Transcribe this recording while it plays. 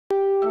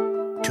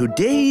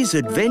Today's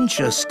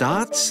adventure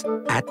starts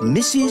at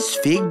Mrs.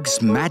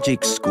 Fig's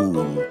magic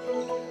school.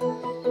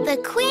 The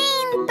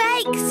Queen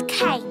bakes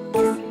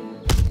cakes.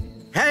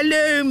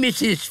 Hello,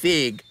 Mrs.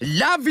 Fig.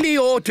 Lovely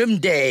autumn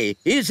day,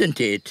 isn't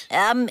it?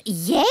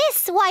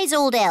 Yes, wise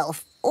old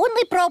elf.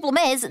 Only problem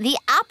is the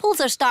apples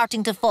are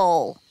starting to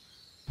fall.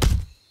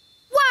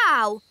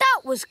 Wow,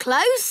 that was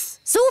close.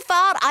 So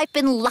far, I've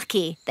been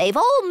lucky. They've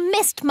all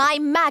missed my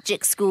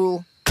magic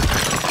school.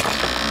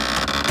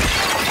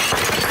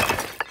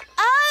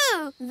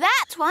 Oh,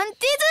 that one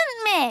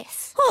didn't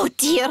miss. Oh,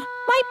 dear.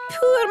 My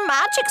poor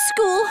magic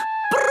school.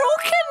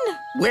 Broken.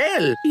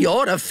 Well,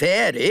 you're a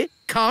fairy.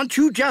 Can't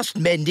you just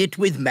mend it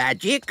with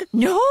magic?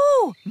 No.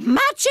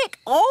 Magic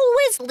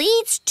always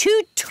leads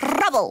to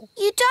trouble.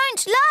 You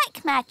don't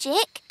like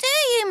magic, do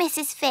you,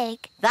 Mrs.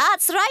 Fig?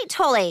 That's right,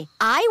 Holly.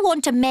 I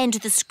want to mend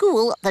the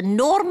school the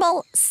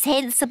normal,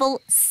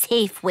 sensible,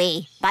 safe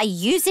way by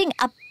using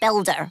a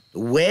builder.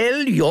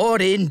 Well,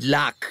 you're in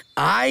luck.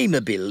 I'm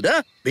a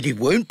builder, but it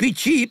won't be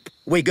cheap.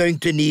 We're going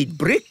to need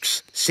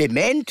bricks,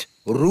 cement,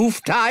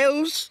 roof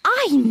tiles.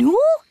 I know.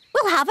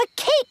 We'll have a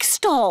cake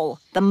stall.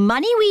 The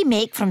money we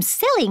make from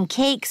selling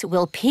cakes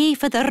will pay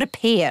for the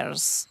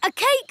repairs. A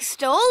cake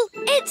stall?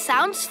 It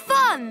sounds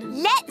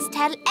fun. Let's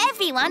tell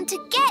everyone to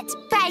get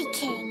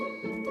baking.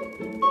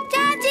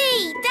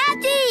 Daddy!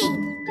 Daddy!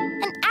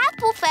 An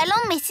apple fell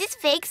on Mrs.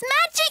 Fig's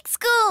magic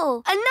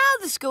school. And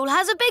now the school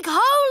has a big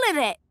hole in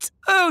it.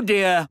 Oh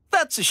dear,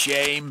 that's a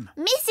shame.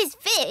 Mrs.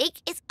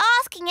 Fig is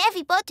asking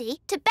everybody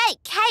to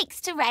bake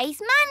cakes to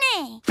raise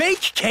money.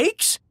 Bake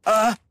cakes?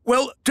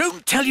 Well,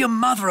 don't tell your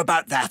mother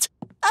about that.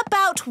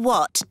 About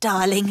what,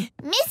 darling?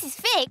 Mrs.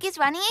 Fig is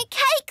running a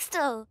cake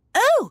stall.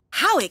 Oh,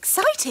 how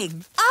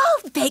exciting.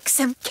 I'll bake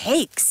some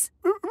cakes.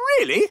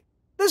 Really?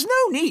 There's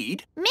no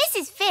need.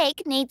 Mrs.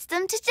 Fig needs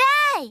them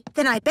today.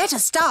 Then I better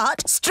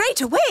start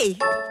straight away.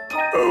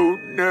 Oh,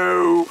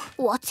 no.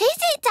 What is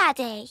it,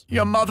 Daddy?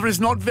 Your mother is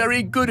not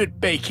very good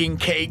at baking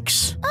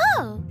cakes.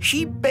 Oh.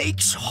 She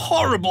bakes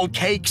horrible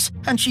cakes,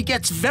 and she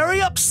gets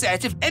very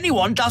upset if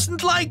anyone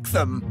doesn't like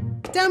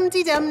them.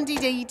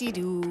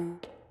 Dum-de-dum-de-dee-dee-doo.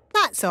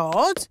 That's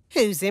odd.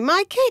 Who's in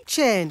my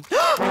kitchen?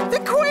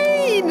 The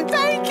Queen!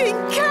 Baking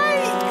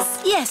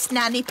cakes! Yes,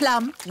 Nanny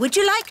Plum. Would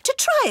you like to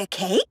try a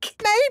cake?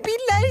 Maybe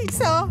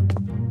later.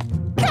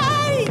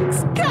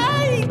 Cakes!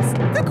 Cakes!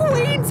 The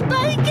Queen's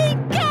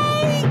baking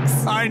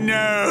cakes! I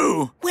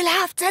know. We'll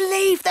have to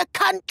leave the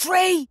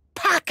country.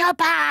 Pack a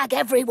bag,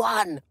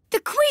 everyone.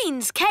 The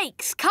Queen's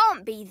cakes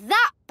can't be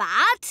that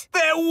bad.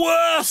 They're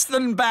worse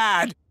than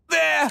bad.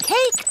 They're...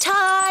 Cake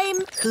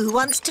time! Who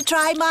wants to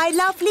try my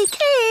lovely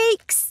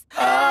cakes?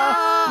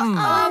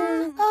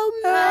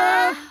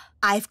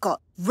 I've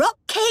got rock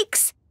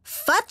cakes,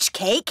 fudge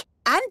cake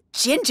and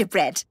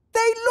gingerbread.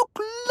 They look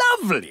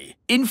lovely.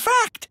 In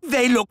fact,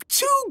 they look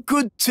too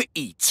good to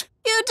eat.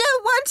 You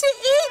don't want to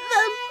eat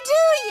them,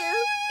 do you?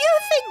 You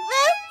think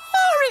they're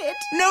horrid.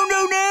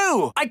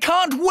 No. I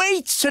can't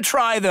wait to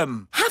try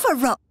them. Have a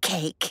rock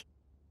cake.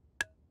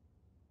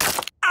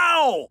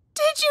 Ow!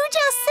 Did you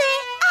just say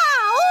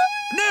ow?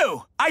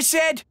 No, I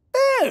said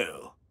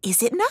oh.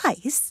 Is it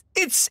nice?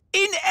 It's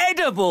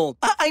inedible.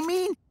 I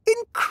mean,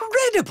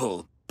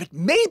 incredible. But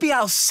maybe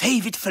I'll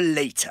save it for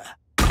later.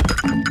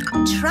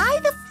 Try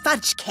the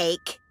fudge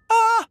cake.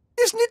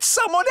 Isn't it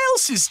someone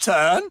else's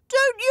turn?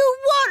 Don't you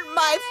want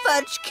my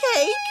fudge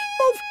cake?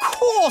 Of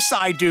course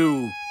I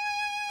do.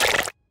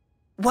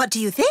 What do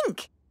you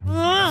think?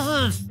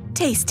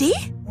 Tasty?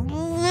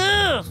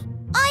 Are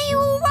you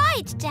all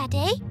right,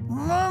 Daddy?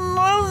 My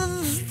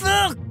mouth is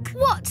stuck.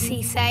 What's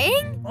he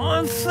saying?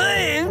 I'm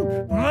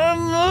saying my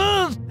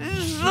mouth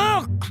is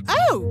stuck.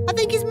 Oh, I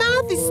think his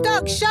mouth is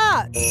stuck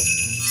shut.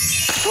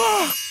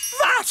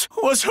 That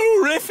was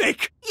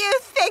horrific. You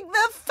think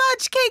the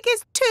fudge cake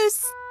is too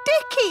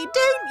sticky,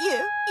 don't you?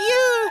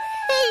 You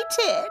hate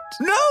it.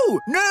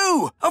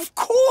 No, of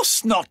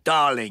course not,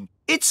 darling.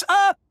 It's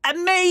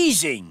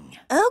amazing.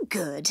 Oh,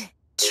 good.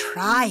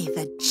 Try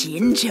the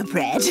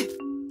gingerbread.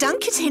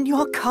 Dunk it in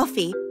your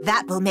coffee.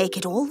 That will make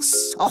it all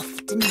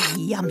soft and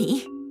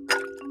yummy.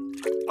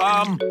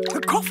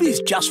 The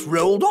coffee's just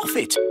rolled off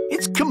it.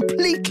 It's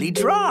completely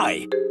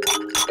dry.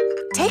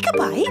 Take a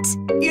bite.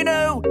 You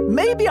know,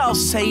 maybe I'll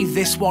save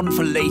this one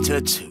for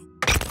later too.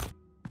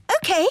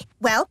 OK,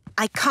 well,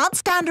 I can't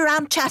stand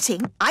around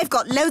chatting. I've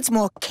got loads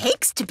more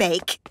cakes to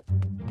bake.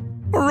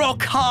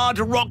 Rock-hard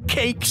rock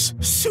cakes,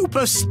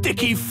 super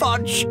sticky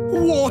fudge,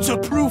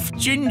 waterproof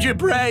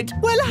gingerbread.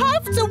 We'll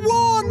have to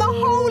warn the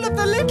whole of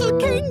the little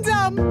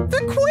kingdom.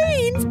 The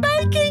Queen's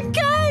baking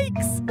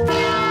cakes.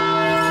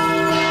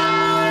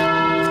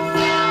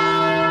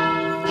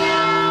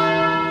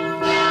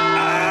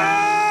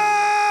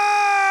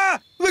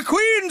 The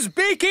Queen's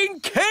baking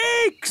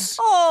cakes!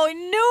 Oh,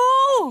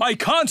 no! I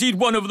can't eat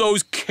one of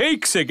those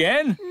cakes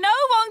again. No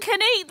one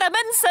can eat them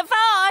and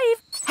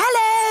survive.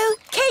 Hello!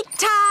 Cake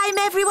time,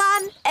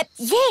 everyone!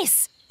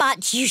 Yes,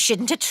 but you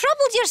shouldn't have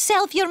troubled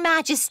yourself, Your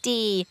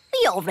Majesty.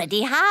 We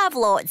already have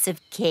lots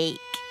of cake.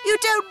 You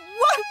don't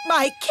want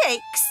my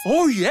cakes.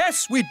 Oh,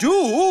 yes, we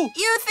do.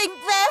 You think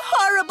they're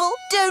horrible,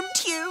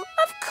 don't you?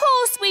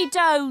 we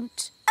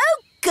don't.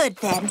 Oh, good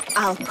then.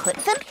 I'll put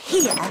them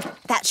here.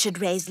 That should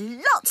raise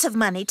lots of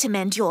money to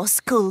mend your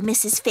school,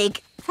 Mrs.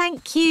 Fig.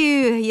 Thank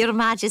you, Your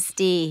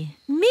Majesty.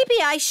 Maybe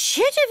I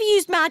should have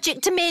used magic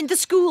to mend the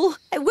school.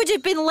 It would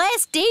have been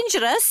less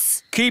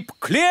dangerous. Keep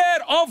clear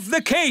of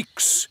the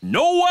cakes.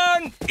 No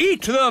one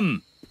eat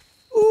them.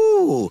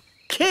 Ooh,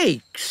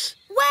 cakes.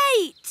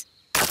 Wait!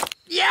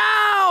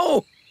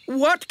 Yow!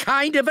 What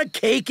kind of a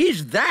cake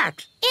is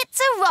that? It's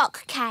a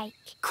rock cake.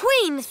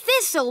 Queen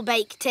Thistle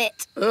baked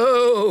it.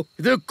 Oh,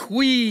 the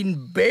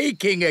Queen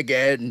baking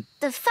again.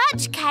 The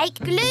fudge cake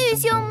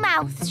glues your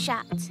mouth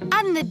shut.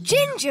 And the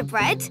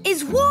gingerbread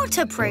is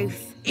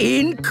waterproof.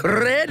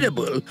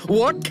 Incredible!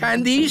 What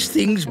can these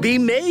things be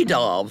made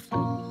of?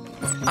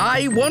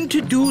 I want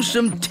to do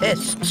some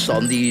tests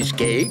on these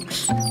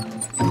cakes.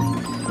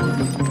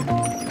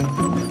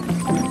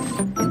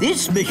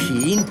 This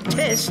machine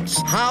tests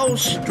how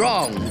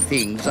strong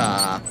things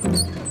are.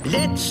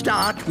 Let's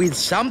start with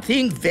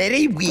something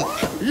very weak,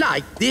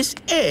 like this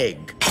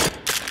egg.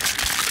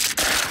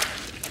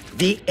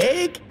 The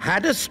egg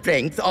had a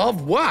strength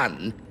of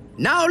 1.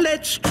 Now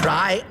let's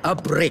try a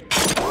brick.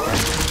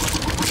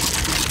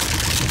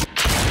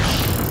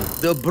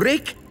 The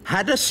brick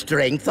had a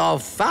strength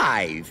of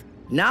 5.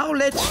 Now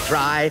let's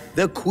try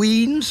the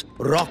Queen's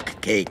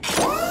rock cake. 6,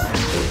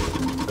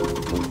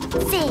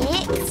 7, 8,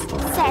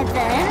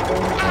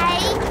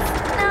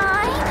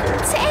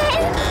 9,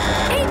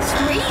 10. It's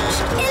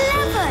reached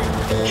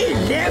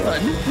 11.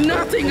 11?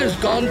 Nothing has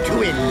gone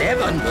to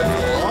 11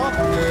 before.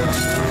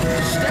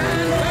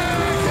 Stand back,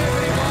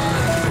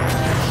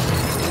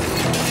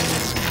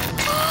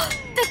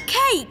 everyone! The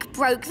cake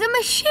broke the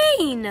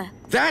machine.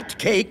 That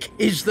cake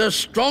is the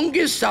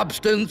strongest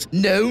substance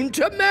known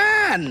to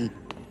man.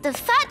 The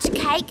fudge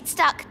cake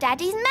stuck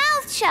Daddy's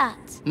mouth shut.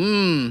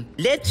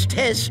 Let's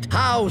test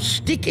how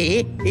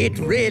sticky it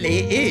really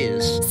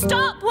is.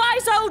 Stop,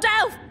 wise old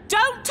elf.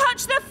 Don't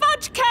touch the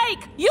fudge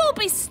cake. You'll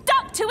be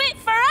stuck to it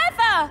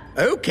forever.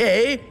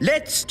 Okay,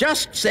 let's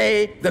just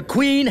say the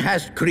Queen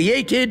has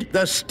created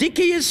the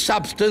stickiest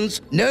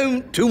substance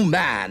known to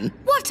man.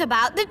 What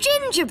about the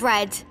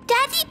gingerbread?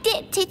 Daddy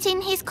dipped it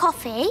in his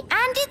coffee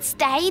and it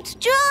stayed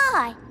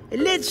dry.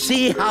 Let's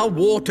see how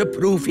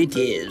waterproof it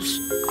is.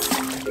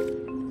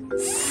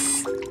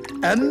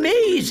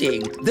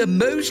 Amazing! The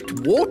most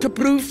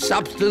waterproof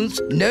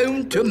substance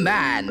known to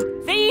man.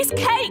 These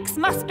cakes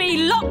must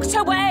be locked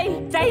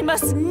away. They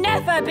must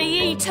never be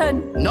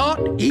eaten. Not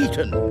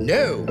eaten,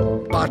 no.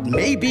 But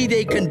maybe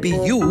they can be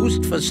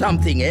used for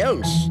something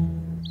else.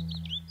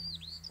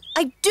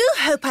 I do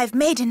hope I've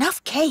made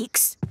enough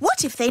cakes.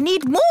 What if they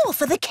need more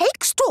for the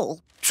cake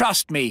stall?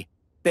 Trust me,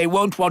 they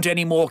won't want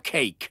any more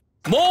cake.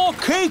 More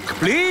cake,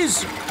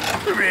 please.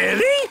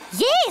 Really?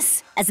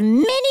 Yes, as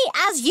many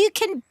as you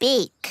can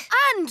bake.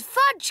 And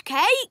fudge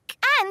cake.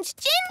 And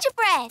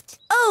gingerbread.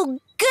 Oh,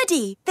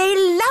 goody. They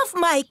love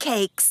my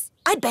cakes.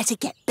 I'd better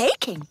get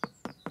baking.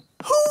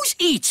 Who's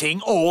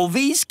eating all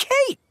these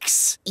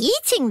cakes?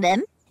 Eating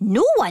them?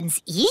 No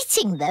one's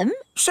eating them.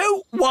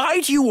 So why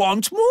do you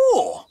want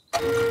more?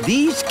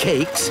 These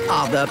cakes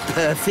are the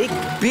perfect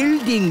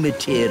building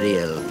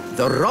material.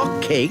 The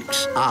rock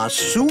cakes are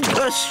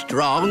super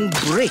strong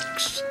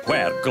bricks.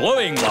 We're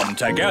gluing them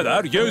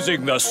together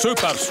using the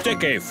super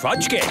sticky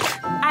fudge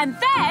cake. And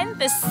then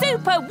the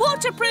super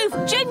waterproof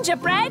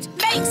gingerbread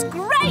makes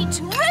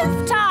great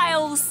roof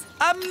tiles.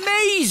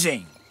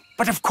 Amazing!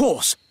 But of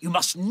course, you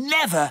must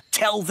never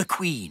tell the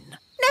Queen.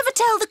 Never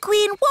tell the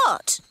Queen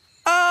what?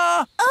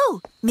 Oh,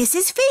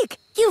 Mrs. Fig,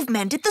 you've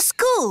mended the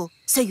school,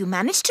 so you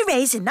managed to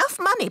raise enough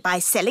money by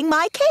selling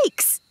my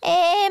cakes.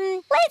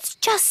 Let's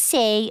just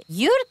say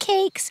your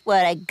cakes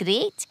were a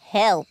great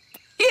help.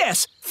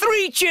 Yes,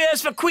 3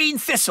 cheers for Queen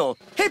Thistle.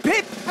 Hip,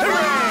 hip,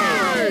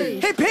 hooray!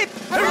 Hip, hip,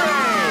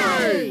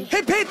 hooray!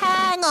 Hip, hip.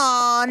 Hang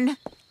on.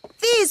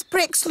 These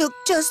bricks look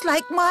just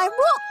like my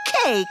rock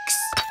cakes.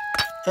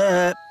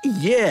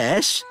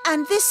 Yes.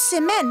 And this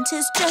cement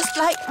is just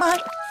like my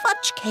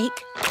fudge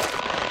cake.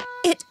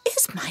 It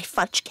is my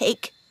fudge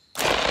cake.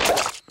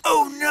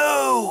 Oh,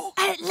 no!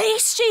 At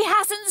least she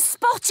hasn't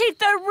spotted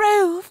the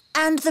roof.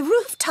 And the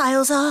roof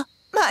tiles are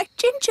my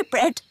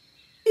gingerbread.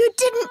 You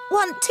didn't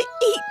want to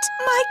eat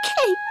my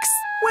cakes.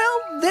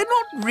 Well, they're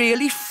not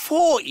really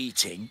for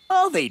eating,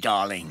 are they,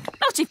 darling?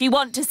 Not if you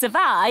want to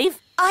survive.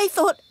 I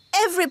thought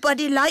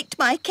everybody liked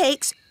my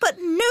cakes, but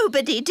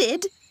nobody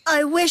did.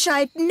 I wish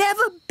I'd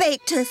never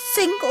baked a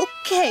single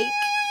cake.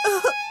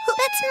 But,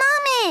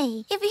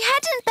 Mummy, if we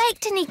hadn't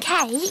baked any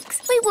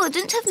cakes, we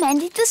wouldn't have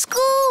mended the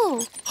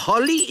school.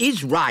 Holly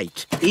is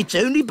right. It's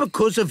only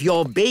because of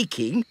your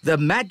baking the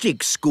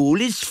magic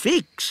school is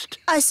fixed.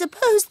 I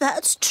suppose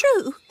that's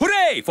true.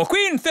 Hooray for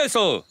Queen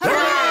Thistle!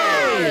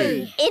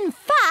 Hooray! In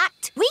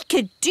fact, we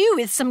could do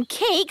with some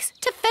cakes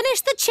to finish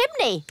the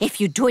chimney,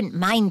 if you don't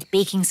mind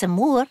baking some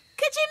more.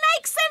 Could you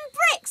make some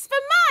bricks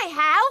for my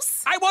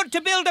house? I want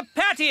to build a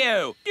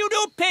patio. Do you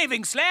do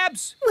paving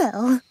slabs?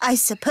 Well, I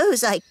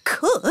suppose I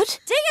could.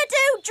 Do you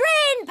do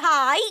drain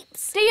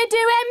pipes? Do you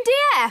do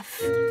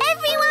MDF?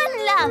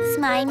 Everyone loves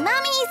my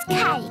mummy's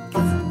cakes.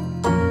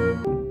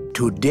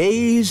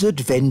 Today's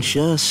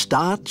adventure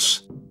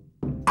starts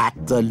at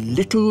the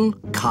little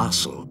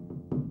castle.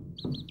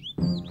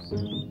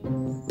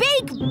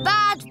 Big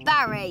Bad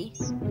Barry.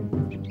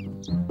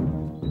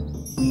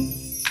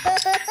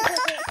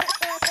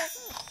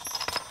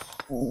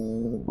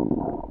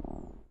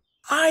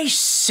 I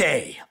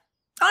say,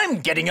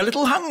 I'm getting a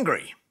little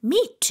hungry.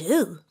 Me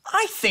too.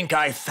 I think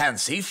I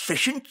fancy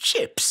fish and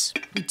chips.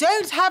 We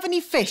don't have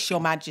any fish, Your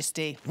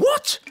Majesty.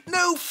 What?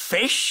 No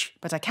fish?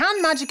 But I can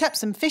magic up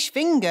some fish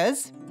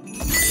fingers.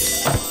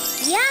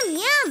 Yum,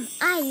 yum.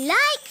 I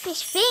like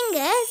fish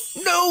fingers.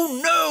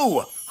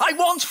 No. I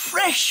want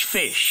fresh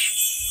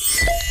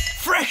fish.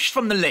 Fresh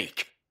from the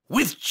lake,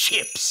 with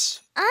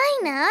chips. I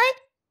know.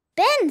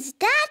 Ben's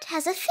dad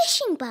has a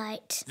fishing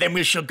boat. Then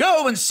we shall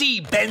go and see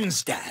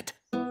Ben's dad.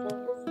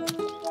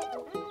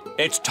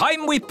 It's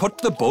time we put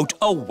the boat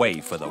away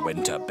for the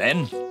winter,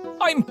 Ben.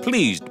 I'm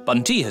pleased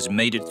Bunty has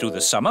made it through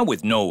the summer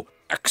with no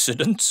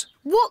accidents.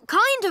 What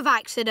kind of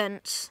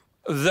accidents?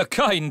 The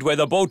kind where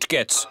the boat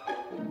gets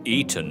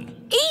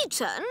eaten.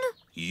 Eaten?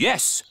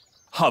 Yes.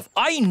 Have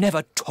I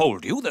never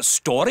told you the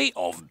story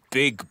of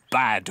Big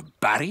Bad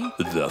Barry,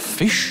 the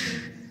fish?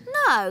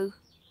 No.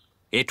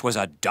 It was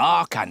a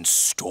dark and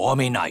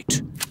stormy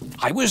night.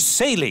 I was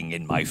sailing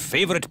in my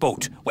favourite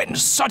boat when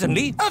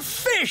suddenly... A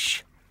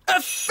fish! A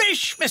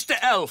fish, Mr.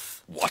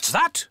 Elf! What's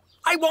that?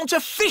 I want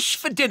a fish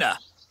for dinner,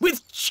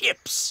 with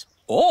chips.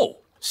 Oh.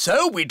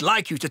 So we'd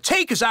like you to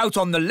take us out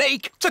on the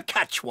lake to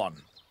catch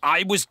one.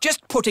 I was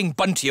just putting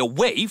Bunty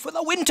away for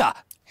the winter.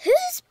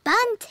 Who's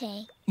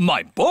Bunty?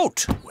 My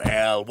boat.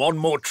 Well, one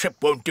more trip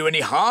won't do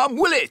any harm,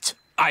 will it?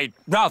 I'd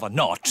rather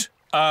not.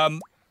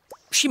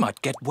 She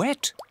might get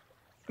wet.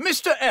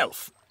 Mr.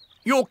 Elf,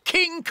 your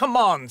king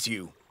commands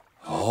you.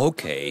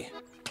 OK,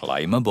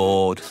 climb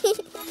aboard.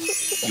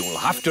 You'll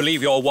have to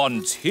leave your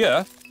wands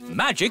here.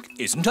 Magic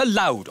isn't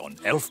allowed on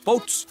elf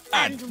boats.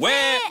 And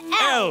we're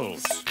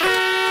elves.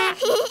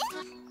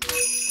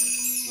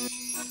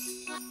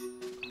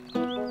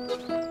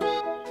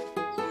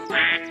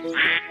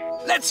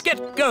 Let's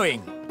get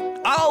going.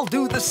 I'll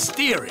do the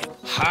steering.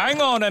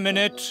 Hang on a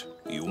minute.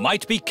 You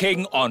might be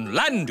king on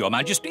land, Your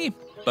Majesty,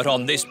 but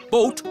on this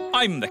boat,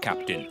 I'm the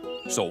captain.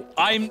 So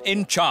I'm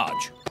in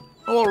charge.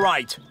 All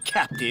right,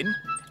 Captain.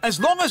 As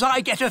long as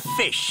I get a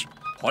fish.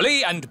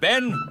 Holly and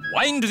Ben,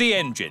 wind the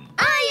engine.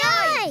 Aye,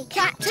 aye,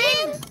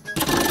 Captain.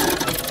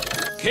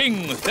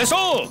 King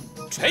Thistle,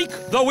 take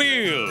the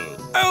wheel.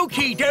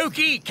 Okie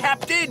dokie,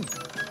 Captain.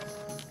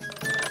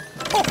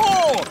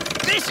 Oh,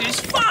 this is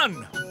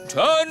fun.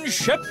 Turn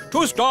ship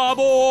to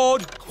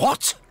starboard.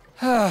 What?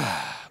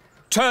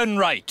 Turn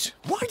right.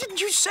 Why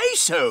didn't you say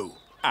so?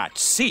 At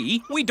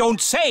sea, we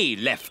don't say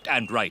left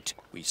and right.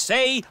 We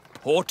say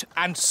port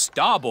and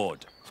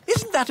starboard.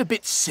 Isn't that a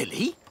bit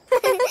silly?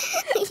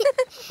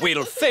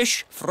 We'll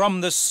fish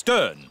from the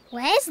stern.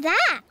 Where's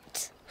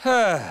that?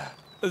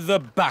 The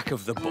back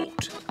of the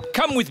boat.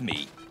 Come with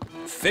me.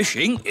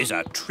 Fishing is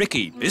a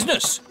tricky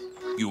business.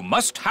 You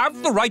must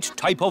have the right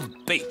type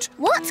of bait.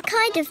 What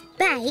kind of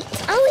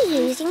bait are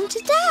we using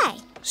today?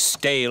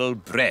 Stale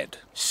bread.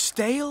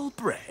 Stale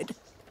bread?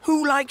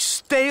 Who likes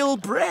stale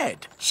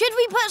bread? Should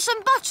we put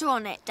some butter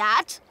on it,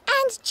 Dad?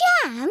 And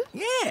jam?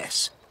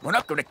 Yes. We're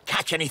not going to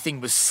catch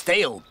anything with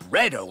stale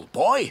bread, old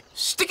boy.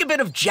 Stick a bit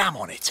of jam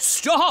on it.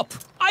 Stop!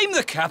 I'm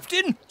the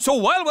captain, so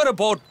while we're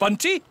aboard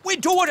Bunty, we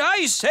do what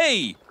I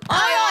say.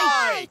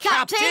 Aye, aye,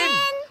 Captain!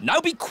 Now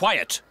be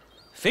quiet.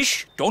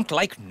 Fish don't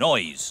like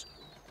noise.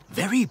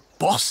 Very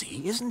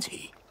bossy, isn't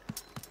he?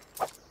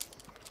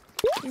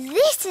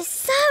 This is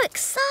so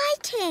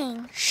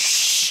exciting.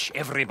 Shh,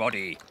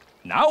 everybody.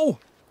 Now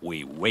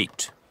we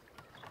wait.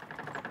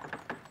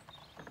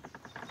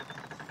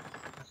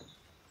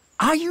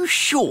 Are you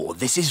sure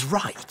this is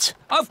right?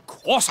 Of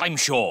course I'm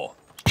sure.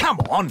 Come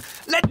on,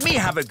 let me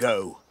have a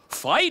go.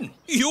 Fine,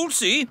 you'll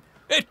see.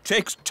 It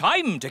takes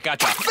time to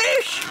catch a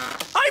fish!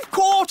 I've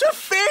caught a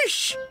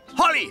fish!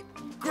 Holly,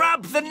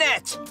 grab the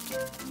net.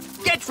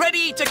 Get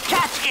ready to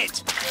catch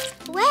it.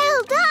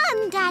 Well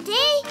done,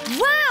 Daddy.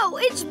 Wow,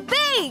 it's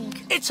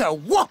big. It's a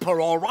whopper,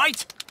 all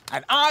right.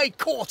 And I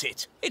caught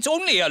it. It's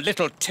only a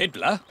little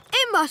tiddler.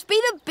 It must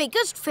be the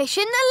biggest fish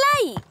in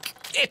the lake.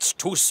 It's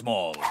too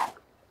small.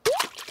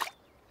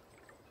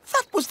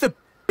 That was the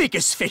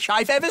biggest fish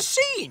I've ever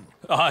seen.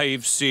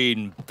 I've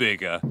seen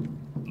bigger.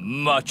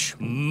 Much,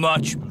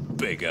 much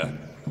bigger.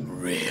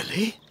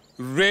 Really?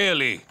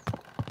 Really.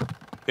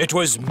 It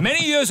was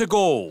many years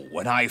ago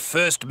when I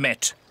first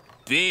met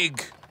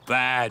Big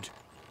Bad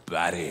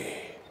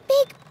Barry.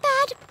 Big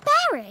Bad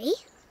Barry?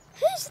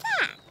 Who's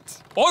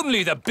that?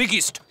 Only the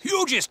biggest,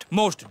 hugest,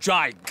 most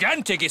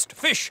giganticest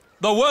fish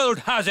the world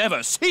has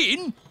ever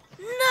seen.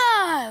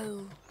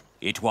 No!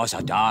 It was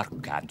a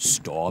dark and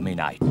stormy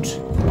night.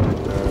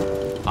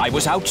 I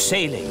was out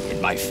sailing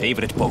in my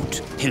favourite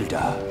boat,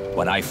 Hilda,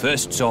 when I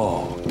first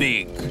saw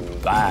Big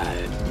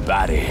Bad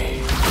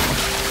Barry.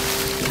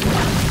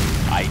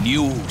 I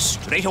knew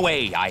straight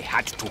away I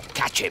had to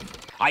catch him.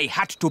 I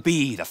had to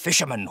be the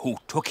fisherman who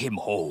took him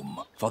home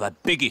for the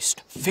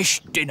biggest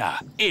fish dinner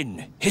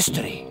in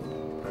history.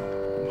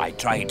 I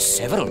tried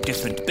several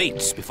different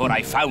baits before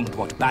I found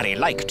what Barry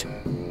liked.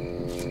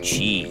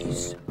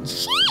 Cheese.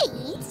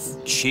 Cheese?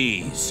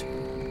 Cheese.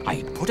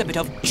 I put a bit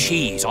of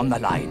cheese on the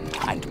line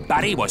and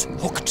Barry was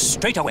hooked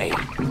straight away.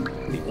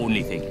 The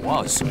only thing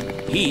was,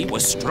 he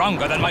was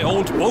stronger than my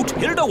old boat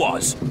Hilda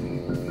was.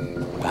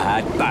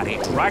 Bad Barry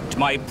dragged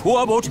my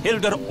poor boat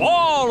Hilda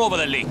all over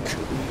the lake.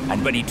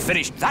 And when he'd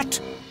finished that,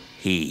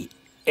 he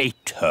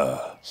ate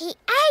her. He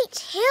ate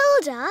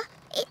Hilda?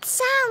 It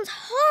sounds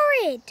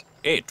horrid.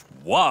 It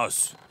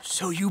was.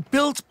 So you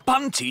built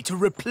Bunty to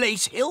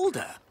replace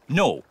Hilda?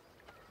 No.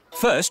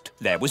 First,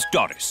 there was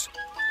Doris.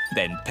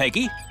 Then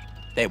Peggy.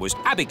 There was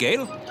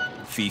Abigail,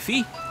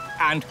 Fifi,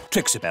 and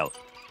Trixabel.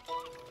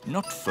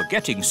 Not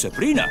forgetting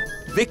Sabrina,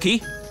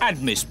 Vicky,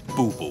 and Miss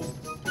Boo Boo.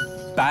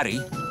 Barry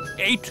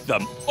ate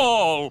them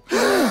all.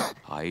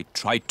 I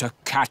tried to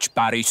catch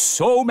Barry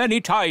so many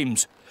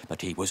times,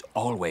 but he was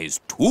always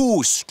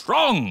too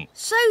strong.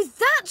 So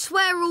that's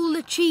where all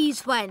the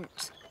cheese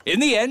went. In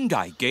the end,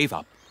 I gave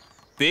up.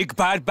 Big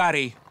Bad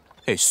Barry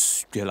is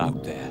still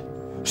out there,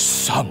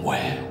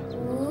 somewhere.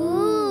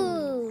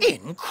 Ooh.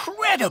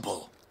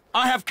 Incredible!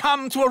 I have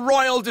come to a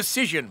royal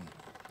decision.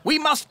 We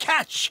must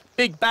catch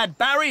Big Bad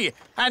Barry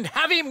and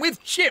have him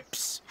with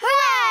chips.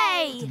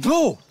 Hooray!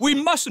 No, we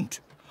mustn't.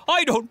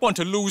 I don't want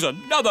to lose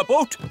another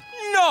boat.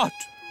 Not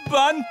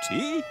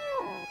Bunty.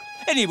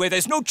 Anyway,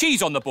 there's no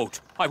cheese on the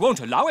boat. I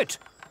won't allow it.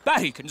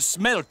 Barry can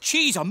smell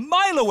cheese a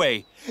mile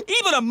away,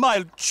 even a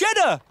mild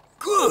cheddar.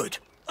 Good.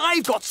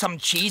 I've got some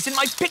cheese in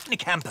my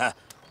picnic hamper.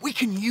 We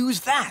can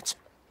use that.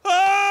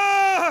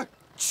 Ah!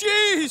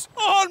 Cheese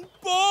on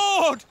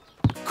board!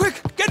 Quick,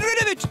 get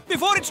rid of it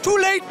before it's too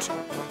late.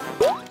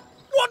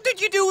 What did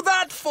you do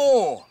that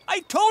for? I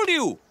told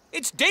you,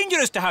 it's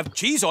dangerous to have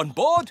cheese on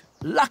board.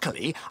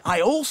 Luckily,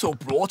 I also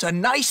brought a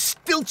nice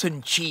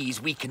Stilton cheese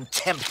we can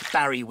tempt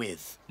Barry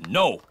with.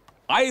 No,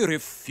 I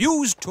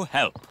refuse to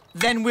help.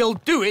 Then we'll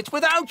do it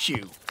without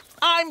you.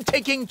 I'm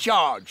taking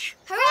charge.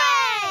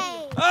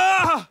 Hooray!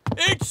 Ah!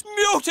 It's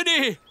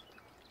mutiny!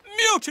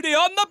 Mutiny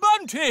on the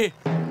Bunty!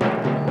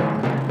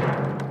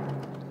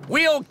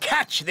 We'll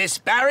catch this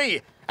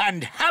Barry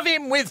and have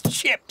him with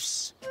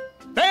chips.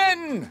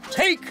 Ben,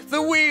 take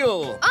the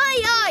wheel.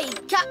 Aye, aye,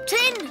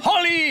 Captain.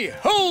 Holly,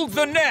 hold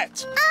the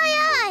net. Aye,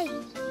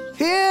 aye.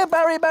 Here,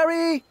 Barry,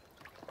 Barry.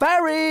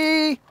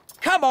 Barry!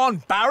 Come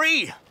on,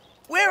 Barry.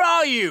 Where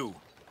are you?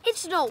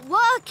 It's not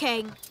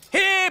working.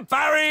 Here,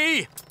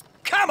 Barry.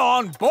 Come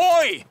on,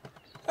 boy.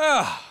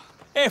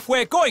 If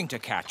we're going to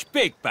catch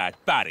Big Bad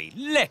Barry,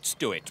 let's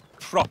do it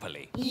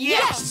properly.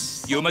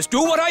 Yes! You must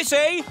do what I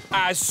say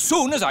as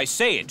soon as I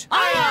say it.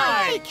 Aye,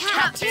 aye,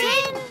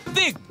 Captain.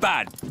 Big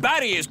Bad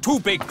Barry is too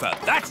big for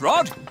that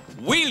rod.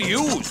 We'll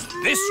use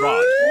this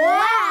rod.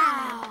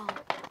 Wow.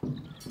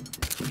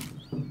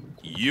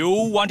 You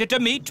wanted to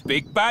meet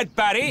Big Bad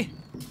Barry?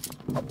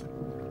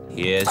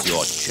 Here's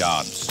your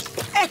chance.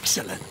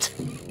 Excellent.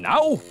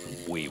 Now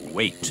we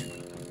wait,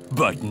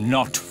 but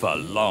not for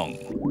long.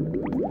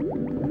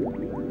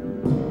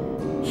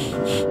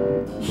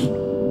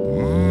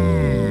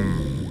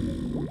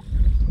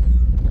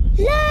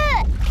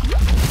 Look!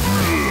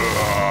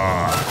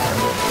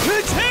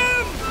 It's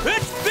him!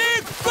 It's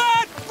Big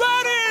Bad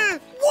Barry!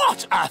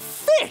 What a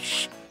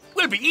fish!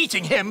 We'll be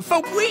eating him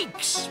for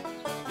weeks.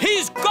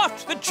 He's got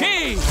the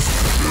cheese!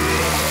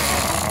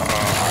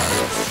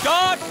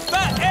 Start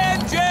the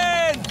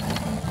engine!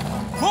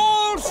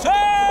 Full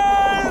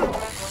sail!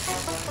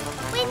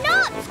 We're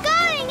not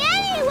going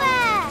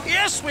anywhere!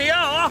 Yes, we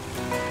are.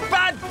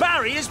 Bad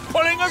Barry is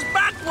pulling us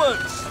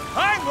backwards.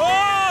 Hang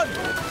on!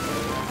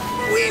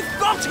 We've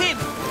got him!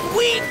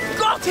 We've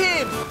got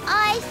him!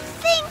 I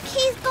think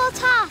he's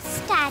got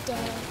us, Daddy.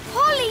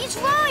 Holly's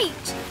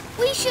right.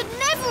 We should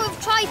never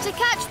have tried to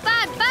catch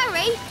Bad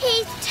Barry.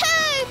 He's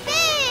too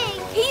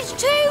big! He's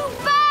too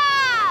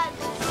bad!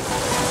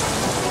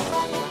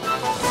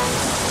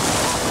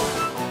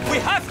 We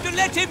have to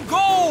let him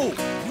go!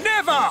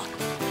 Never!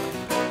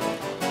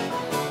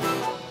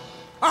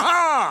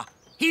 Aha!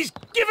 He's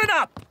given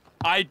up!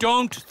 I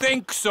don't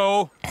think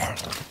so.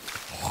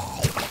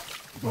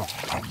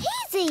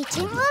 He's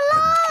eating the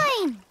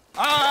line!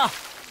 Ah,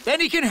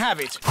 then he can have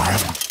it.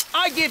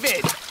 I give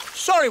in.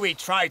 Sorry we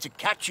tried to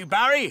catch you,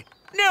 Barry.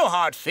 No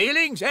hard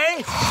feelings,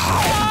 eh?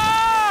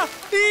 Ah!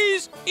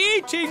 He's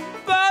eating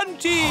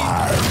Bunty!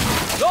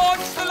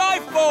 Launch the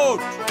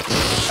lifeboat!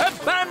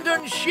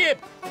 Abandon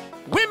ship!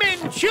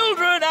 Women,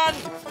 children, and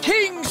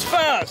kings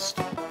first!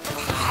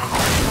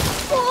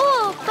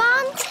 Poor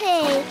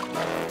Bunty!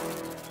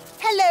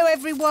 Hello,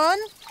 everyone.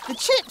 The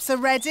chips are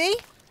ready.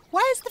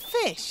 Where's the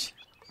fish?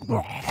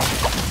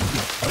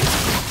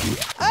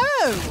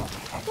 Oh,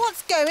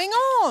 what's going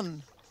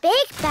on?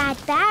 Big Bad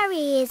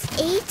Barry is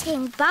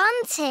eating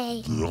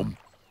Bunty. Yum,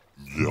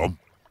 yum,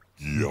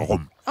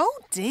 yum. Oh,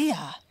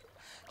 dear.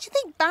 Do you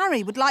think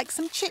Barry would like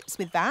some chips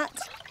with that?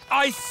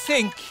 I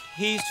think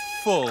he's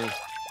full.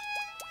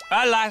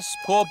 Alas,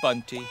 poor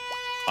Bunty.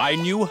 I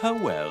knew her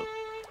well.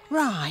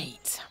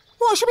 Right.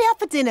 What shall we have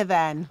for dinner,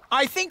 then?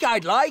 I think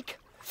I'd like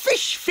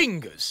fish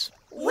fingers.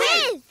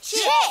 With cheese!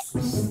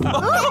 chips!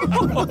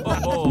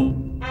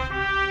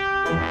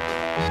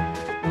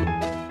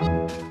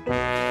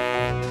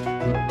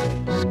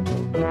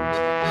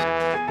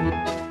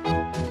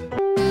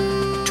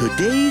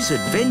 Today's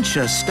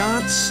adventure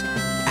starts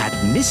at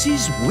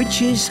Mrs.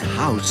 Witch's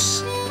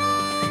house.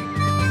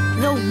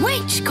 The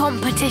witch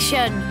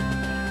competition.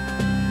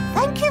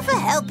 Thank you for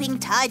helping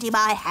tidy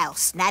my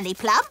house, Nanny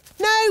Plum.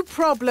 No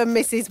problem,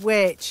 Mrs.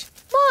 Witch.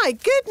 My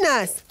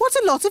goodness, what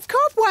a lot of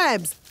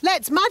cobwebs.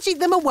 Let's magic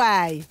them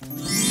away.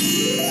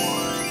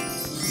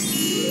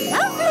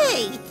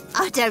 Lovely.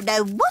 I don't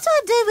know what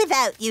I'd do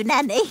without you,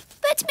 Nanny.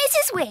 But,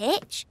 Mrs.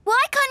 Witch,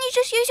 why can't you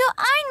just use your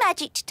own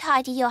magic to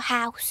tidy your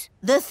house?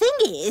 The thing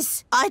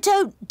is, I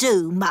don't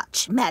do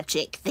much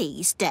magic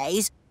these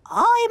days.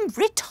 I'm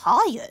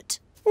retired.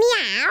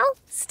 Meow.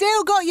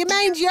 Still got your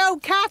mangy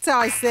old cat,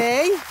 I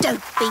see.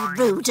 Don't be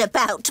rude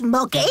about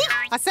Moggy.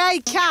 I say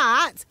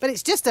cat, but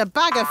it's just a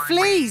bag of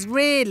fleas,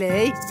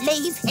 really.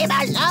 Leave him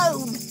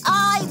alone.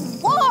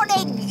 I'm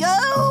warning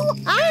you.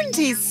 And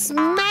he's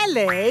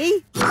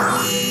smelly.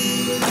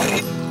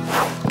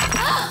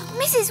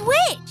 Mrs.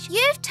 Witch,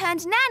 you've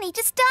turned Nanny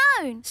to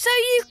stone. So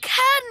you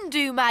can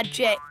do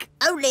magic.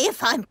 Only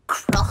if I'm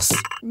cross.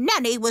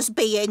 Nanny was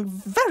being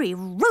very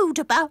rude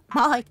about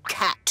my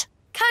cat.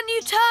 Can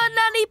you turn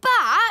Nanny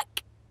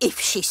back? If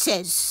she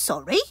says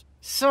sorry.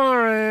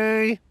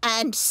 Sorry.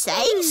 And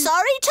say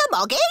sorry to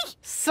Moggy.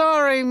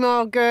 Sorry,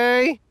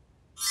 Moggy.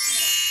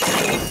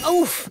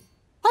 Oof.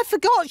 I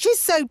forgot she's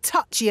so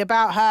touchy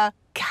about her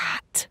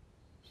cat.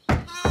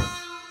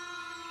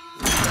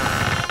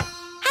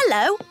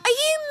 Hello, are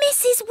you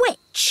Mrs.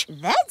 Witch?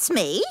 That's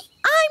me.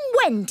 I'm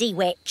Wendy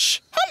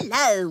Witch.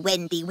 Hello,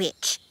 Wendy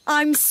Witch.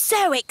 I'm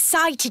so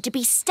excited to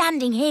be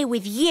standing here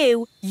with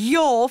you.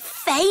 You're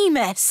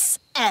famous.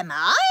 Am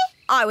I?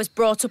 I was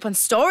brought up on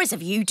stories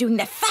of you doing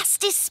the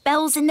fastest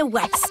spells in the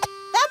West.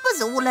 That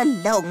was all a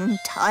long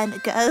time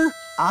ago.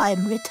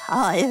 I'm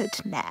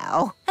retired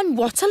now. And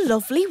what a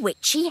lovely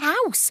witchy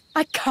house.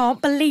 I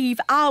can't believe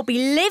I'll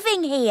be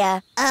living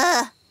here.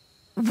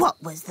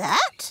 What was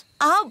that?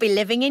 I'll be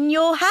living in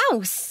your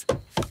house.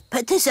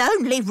 But there's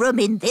only room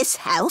in this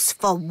house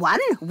for one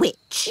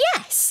witch.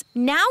 Yes.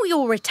 Now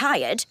you're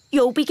retired,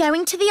 you'll be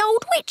going to the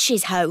old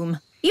witch's home.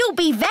 You'll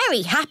be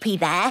very happy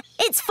there.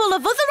 It's full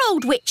of other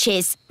old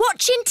witches,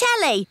 watching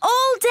telly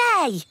all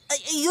day.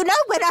 You know,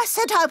 when I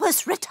said I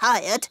was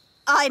retired,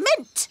 I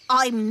meant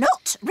I'm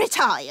not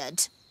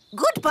retired.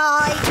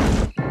 Goodbye.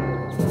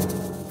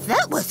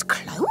 That was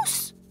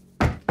close.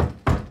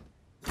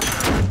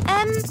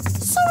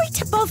 Sorry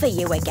to bother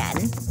you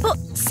again, but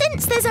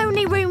since there's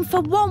only room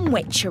for one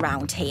witch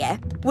around here,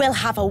 we'll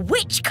have a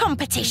witch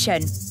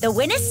competition. The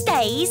winner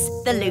stays,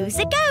 the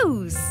loser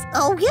goes.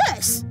 Oh,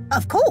 yes,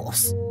 of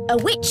course. A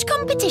witch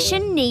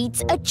competition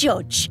needs a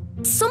judge.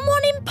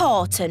 Someone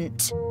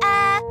important.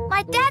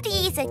 My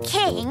daddy is a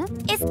king.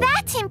 Is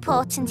that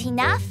important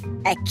enough?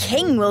 A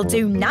king will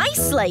do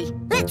nicely.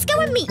 Let's go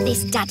and meet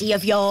this daddy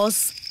of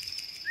yours.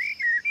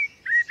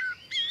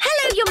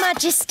 Hello, Your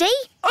Majesty.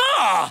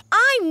 Ah!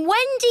 I'm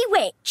Wendy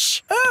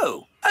Witch.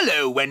 Oh,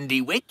 hello,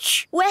 Wendy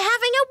Witch. We're having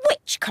a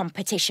witch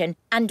competition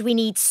and we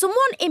need someone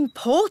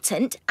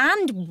important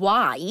and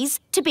wise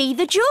to be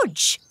the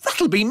judge.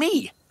 That'll be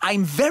me.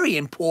 I'm very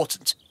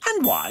important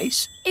and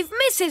wise. If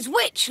Mrs.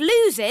 Witch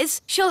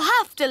loses, she'll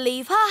have to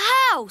leave her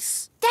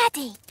house.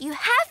 Daddy, you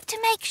have to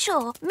make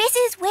sure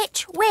Mrs.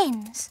 Witch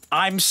wins.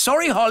 I'm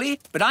sorry, Holly,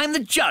 but I'm the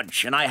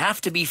judge and I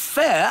have to be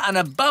fair and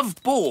above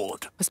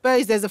board. I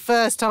suppose there's a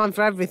first time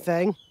for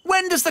everything.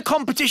 When does the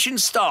competition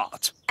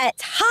start?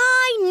 At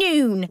high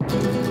noon.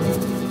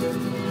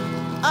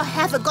 I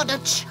haven't got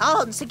a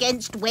chance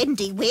against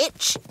Wendy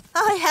Witch.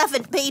 I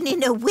haven't been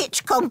in a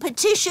witch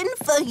competition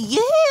for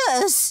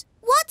years.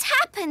 What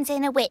happens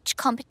in a witch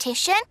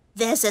competition?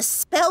 There's a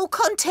spell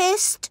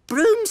contest,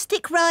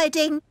 broomstick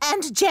riding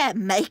and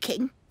jam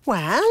making.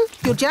 Well,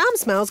 your jam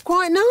smells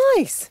quite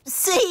nice.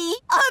 See,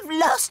 I've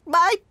lost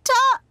my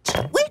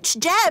touch. Witch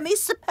jam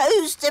is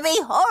supposed to be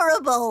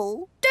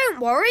horrible.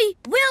 Don't worry,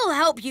 we'll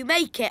help you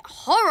make it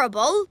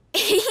horrible.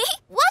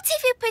 What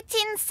if you put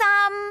in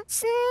some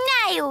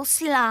snail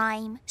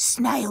slime?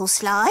 Snail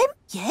slime?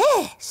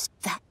 Yes,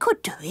 that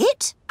could do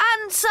it.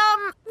 And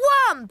some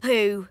worm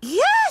poo.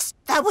 Yes,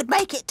 that would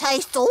make it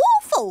taste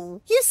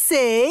awful. You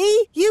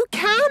see, you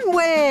can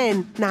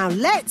win. Now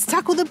let's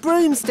tackle the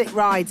broomstick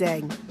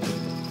riding.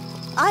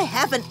 I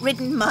haven't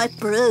ridden my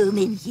broom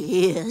in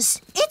years.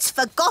 It's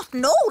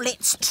forgotten all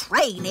its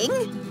training.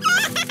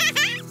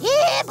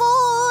 Here,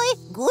 boy.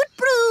 Good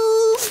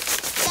broom.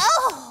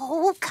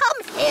 Oh,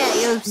 come here,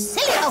 you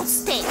silly old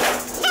stick.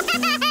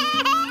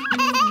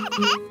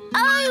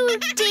 Oh,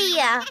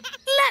 dear.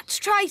 Let's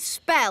try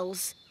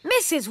spells.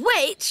 Mrs.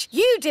 Witch,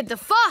 you did the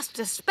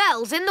fastest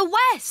spells in the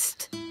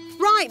West.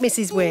 Right,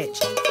 Mrs.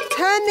 Witch.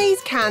 Turn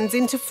these cans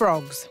into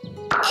frogs.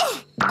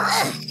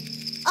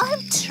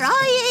 I'm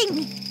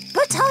trying,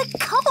 but I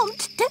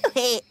can't do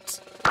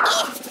it.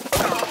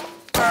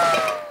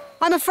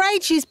 I'm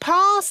afraid she's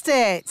past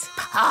it.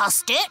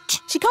 Past it?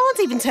 She can't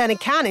even turn a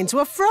can into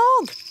a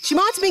frog. She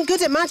might have been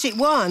good at magic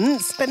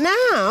once, but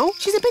now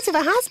she's a bit of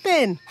a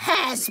has-been.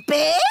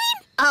 Has-been?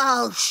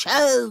 I'll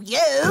show you.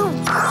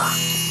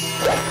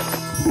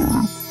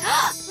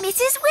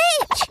 Mrs.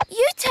 Witch,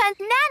 you turned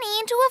Nanny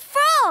into a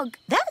frog.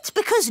 That's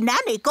because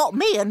Nanny got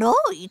me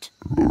annoyed.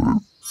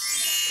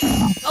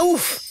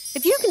 Oof!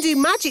 If you can do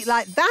magic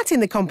like that in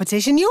the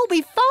competition, you'll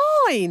be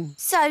fine.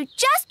 So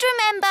just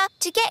remember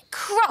to get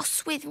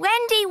cross with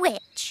Wendy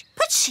Witch.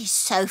 But she's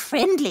so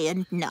friendly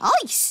and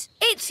nice.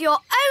 It's your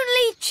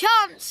only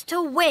chance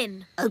to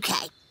win.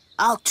 OK,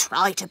 I'll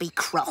try to be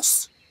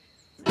cross.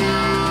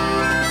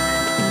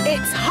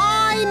 It's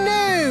high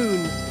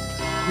noon.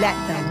 Let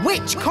the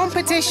witch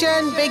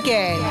competition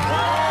begin.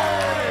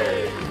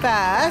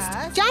 First,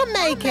 jam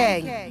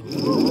making.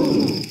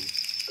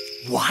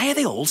 Why are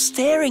they all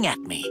staring at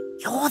me?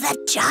 You're the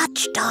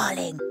judge,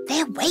 darling.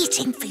 They're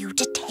waiting for you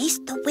to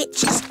taste the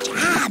witch's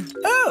jam.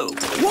 Oh,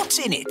 what's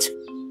in it?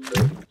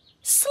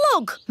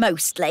 Slug,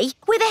 mostly,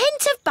 with a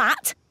hint of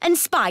bat and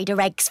spider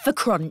eggs for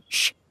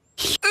crunch.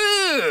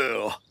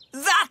 Ew!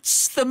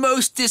 That's the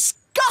most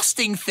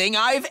disgusting thing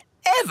I've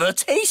ever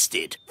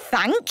tasted.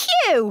 Thank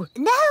you.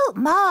 No,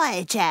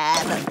 my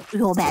jam,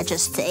 Your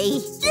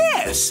Majesty.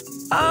 Yes.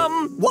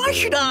 Why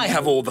should I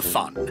have all the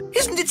fun?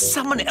 Isn't it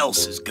someone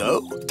else's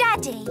go?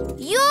 Daddy,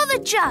 you're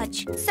the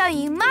judge, so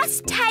you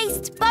must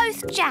taste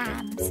both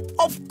jams.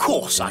 Of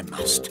course I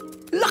must.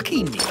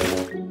 Lucky me.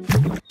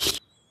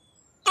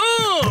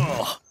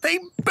 Ugh! They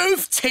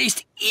both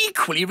taste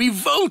equally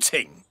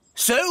revolting.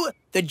 So,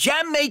 the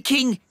jam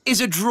making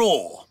is a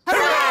draw.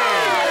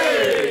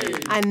 Hooray!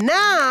 And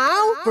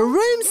now,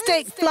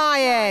 broomstick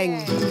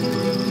flying.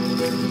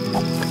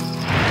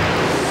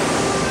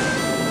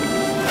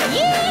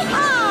 Yee-haw!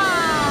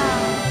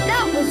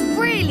 That was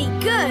really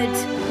good.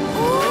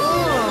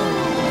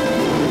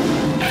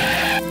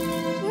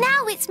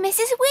 Now it's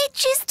Mrs.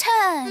 Witch's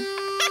turn.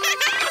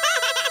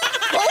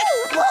 Whoa,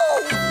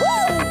 whoa,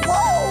 whoa,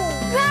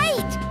 whoa!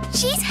 Right,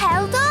 she's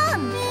held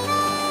on.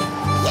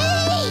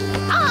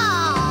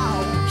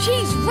 Yee-haw!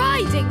 She's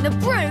riding the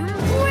broom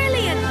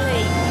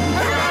brilliantly.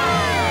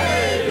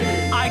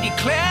 I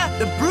declare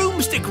the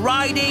broomstick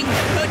riding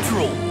a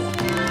draw.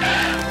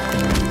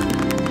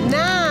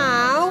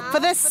 Now for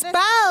the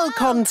spell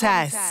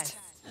contest.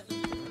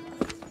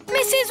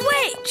 Mrs.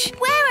 Witch!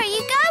 Where are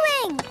you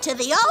going? To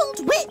the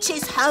old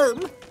witch's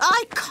home.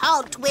 I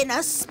can't win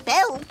a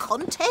spell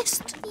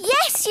contest.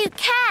 Yes, you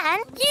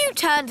can. You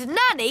turned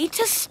Nanny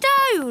to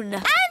stone.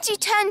 And you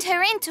turned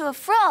her into a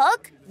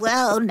frog.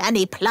 Well,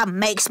 Nanny Plum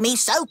makes me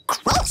so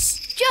cross.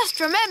 Just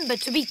remember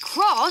to be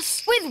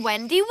cross with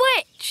Wendy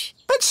Witch.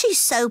 But she's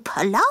so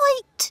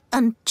polite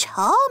and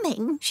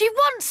charming. She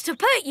wants to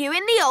put you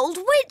in the old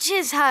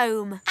witch's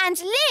home. And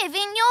live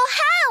in your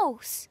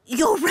house.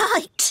 You're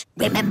right.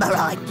 Remember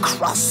I'm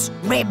cross.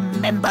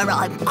 Remember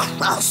I'm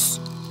cross.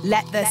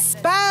 Let the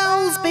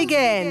spells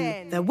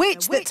begin. The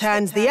witch that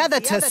turns the other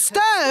to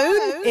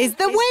stone is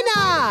the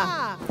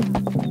winner.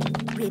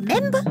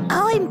 Remember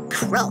I'm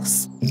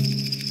cross.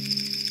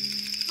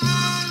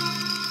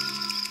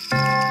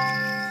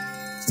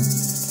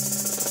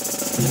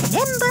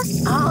 Remember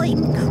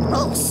I'm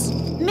cross.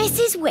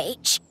 Mrs.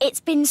 Witch, it's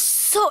been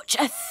such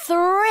a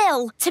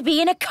thrill to be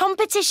in a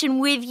competition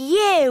with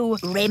you.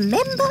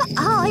 Remember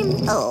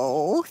I'm...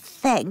 Oh,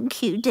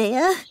 thank you,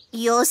 dear.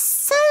 You're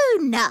so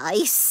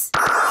nice.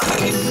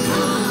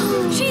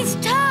 She's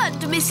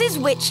turned Mrs.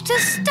 Witch to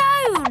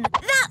stone.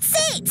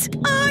 That's it!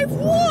 I've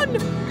won!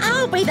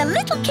 I'll be the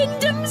Little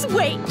Kingdom's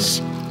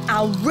witch.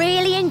 I'll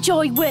really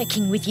enjoy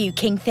working with you,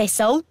 King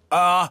Thistle.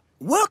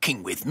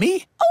 Working with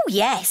me? Oh,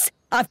 yes.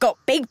 I've got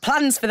big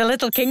plans for the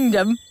Little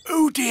Kingdom.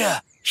 Oh,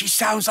 dear. She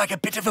sounds like a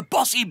bit of a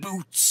bossy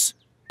boots.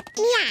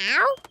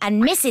 Meow.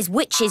 And Mrs.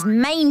 Witch's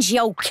mangy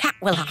old cat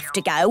will have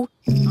to go.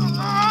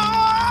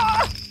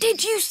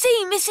 Did you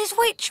see Mrs.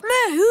 Witch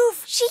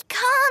move? She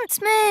can't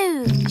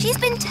move. She's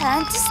been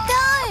turned to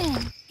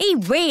stone. He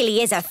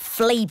really is a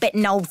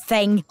flea-bitten old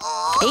thing.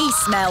 He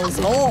smells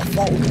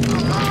awful.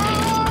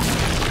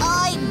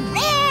 I'm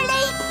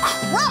really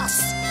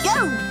cross.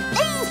 You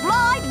leave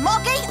my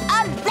Moggy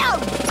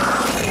alone.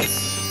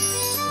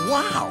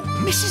 Wow,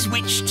 Mrs.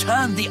 Witch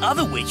turned the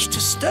other witch to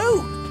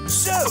stone.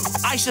 So,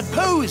 I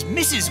suppose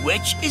Mrs.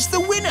 Witch is the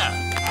winner.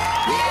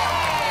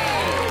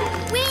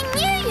 We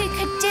knew you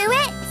could do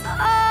it.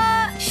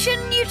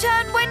 Shouldn't you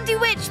turn Wendy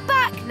Witch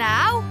back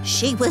now?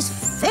 She was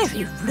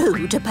very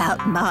rude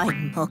about my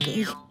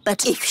Moggy.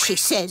 But if she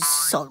says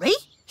sorry...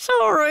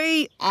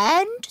 Sorry.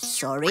 And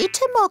sorry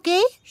to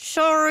Moggy.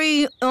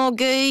 Sorry,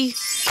 Oggy.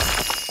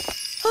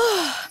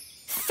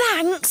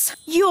 Thanks.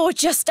 You're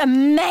just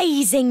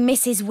amazing,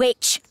 Mrs.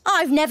 Witch.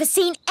 I've never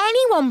seen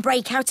anyone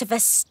break out of a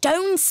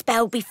stone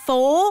spell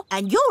before.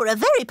 And you're a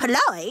very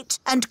polite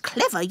and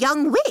clever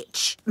young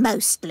witch,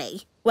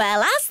 mostly.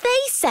 Well, as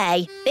they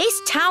say, this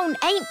town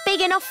ain't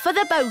big enough for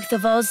the both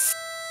of us.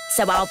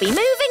 So I'll be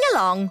moving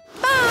along.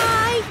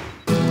 Bye.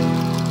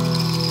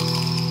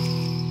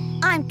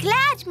 I'm I'm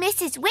glad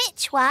Mrs.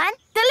 Witch won.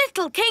 The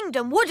little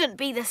kingdom wouldn't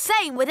be the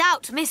same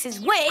without Mrs.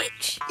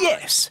 Witch.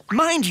 Yes,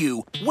 mind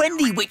you,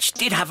 Wendy Witch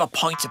did have a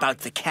point about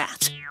the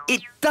cat.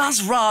 It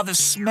does rather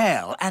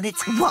smell, and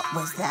it's... What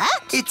was that?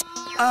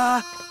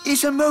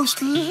 It's a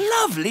most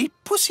lovely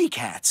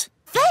pussycat.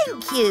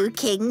 Thank you,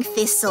 King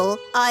Thistle.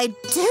 I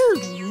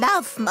do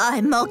love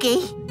my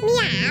Moggy.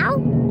 Meow.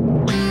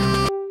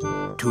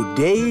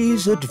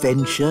 Today's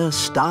adventure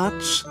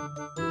starts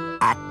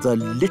at the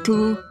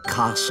little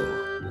castle.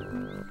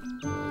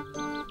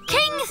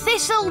 King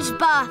Thistle's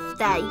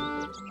birthday.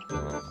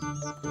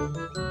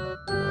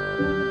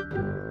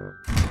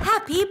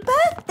 Happy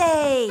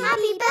birthday!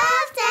 Happy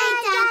birthday,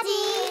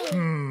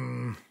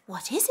 Daddy!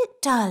 What is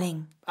it,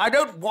 darling? I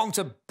don't want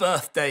a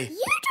birthday.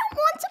 You don't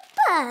want a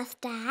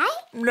birthday?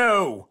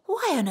 No.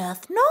 Why on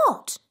earth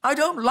not? I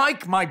don't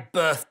like my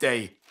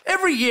birthday.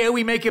 Every year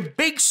we make a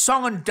big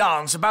song and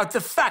dance about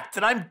the fact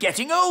that I'm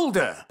getting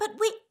older. But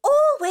we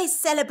always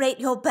celebrate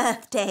your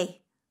birthday.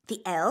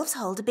 The elves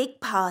hold a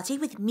big party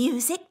with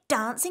music,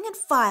 dancing and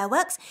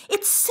fireworks.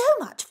 It's so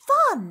much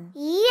fun.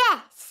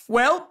 Yes.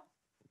 Well,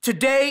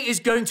 today is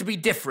going to be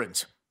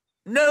different.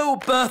 No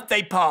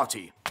birthday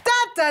party.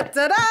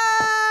 Da-da-da-da!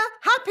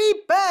 Happy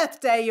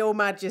birthday, Your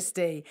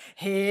Majesty.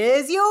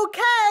 Here's your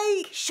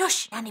cake.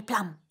 Shush, Nanny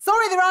Plum.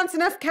 Sorry there aren't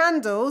enough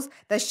candles.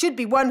 There should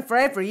be one for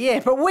every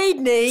year, but we'd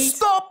need...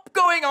 Stop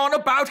going on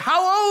about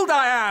how old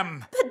I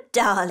am. But,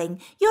 darling,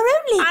 you're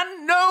only...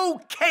 And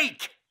no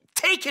cake.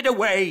 Take it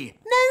away.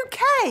 No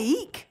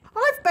cake?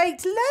 I've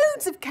baked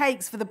loads of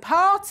cakes for the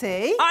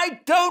party.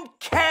 I don't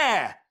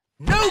care.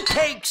 No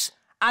cakes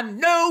and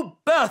no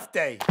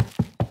birthday.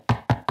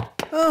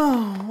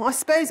 Oh, I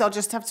suppose I'll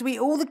just have to eat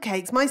all the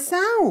cakes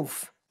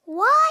myself.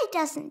 Why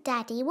doesn't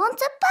Daddy want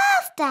a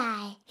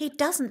birthday? He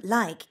doesn't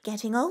like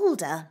getting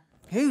older.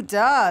 Who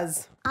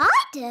does? I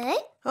do.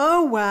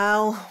 Oh,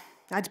 well,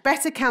 I'd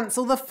better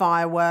cancel the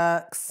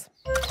fireworks.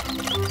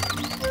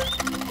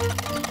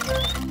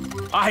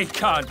 I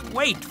can't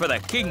wait for the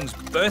King's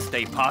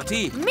birthday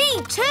party. Me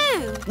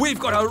too. We've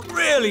got a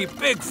really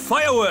big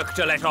firework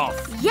to let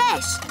off.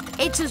 Yes,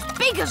 it's as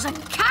big as a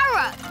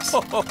carrot.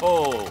 Ho, ho,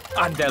 ho.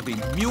 And there'll be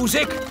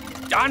music,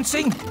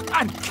 dancing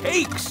and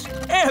cakes.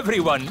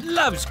 Everyone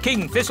loves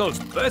King Thistle's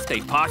birthday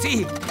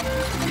party.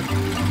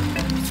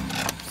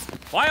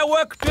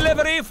 Firework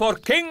delivery for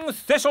King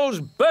Thistle's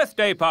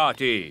birthday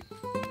party.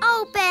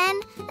 Oh, Ben,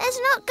 there's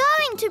not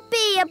going to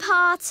be a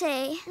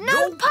party.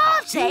 No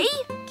party?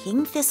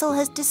 King Thistle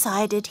has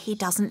decided he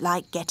doesn't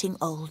like getting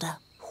older.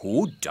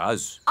 Who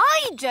does?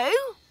 I do.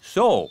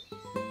 So,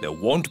 there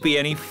won't be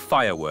any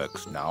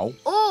fireworks now.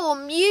 Or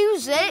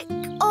music.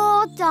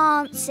 Or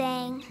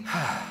dancing.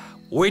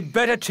 We'd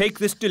better take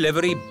this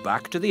delivery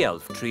back to the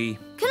elf tree.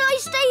 Can I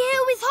stay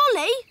here with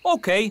Holly?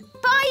 OK.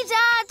 Bye,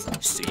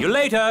 Dad. See you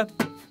later.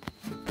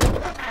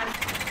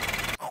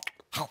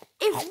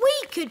 If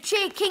we could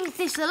cheer King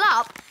Thistle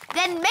up,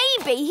 then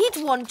maybe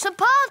he'd want a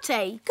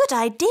party. Good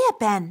idea,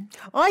 Ben.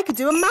 I could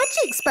do a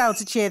magic spell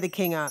to cheer the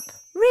king up.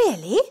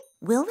 Really?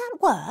 Will that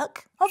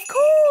work? Of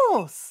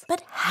course.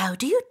 But how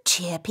do you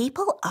cheer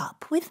people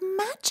up with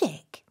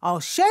magic?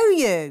 I'll show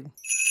you.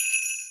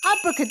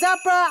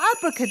 Abracadabra,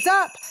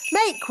 abracadup,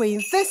 make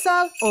Queen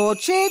Thistle all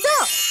cheered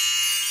up.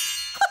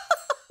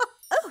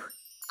 Oh,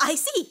 I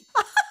see.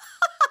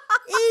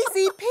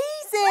 Easy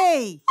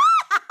peasy.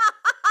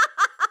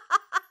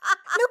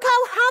 Look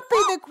how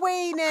happy the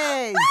Queen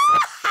is.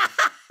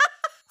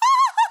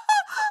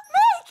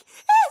 Make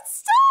it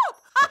stop!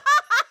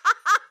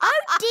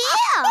 Oh,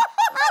 dear.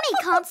 Mummy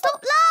can't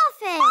stop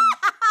laughing.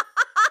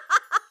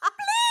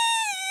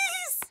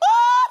 Please!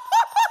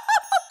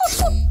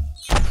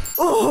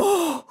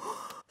 Oh,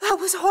 that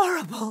was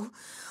horrible.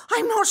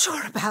 I'm not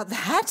sure about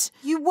that.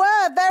 You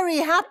were very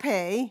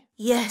happy.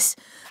 Yes,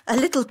 a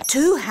little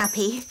too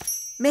happy.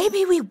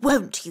 Maybe we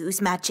won't use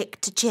magic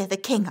to cheer the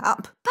king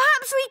up.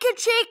 Perhaps we could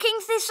cheer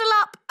King Thistle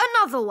up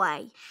another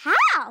way.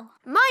 How?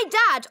 My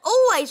dad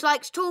always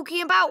likes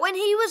talking about when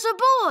he was a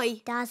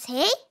boy. Does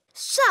he?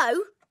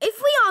 So,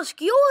 if we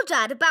ask your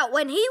dad about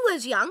when he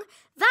was young,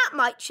 that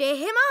might cheer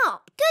him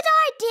up. Good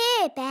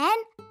idea,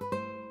 Ben.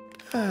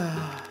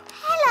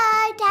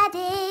 Hello,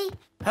 Daddy.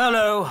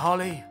 Hello,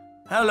 Holly.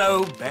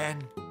 Hello,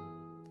 Ben.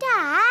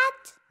 Dad?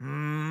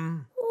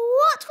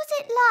 What was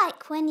it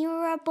like when you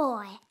were a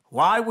boy?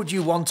 Why would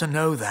you want to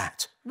know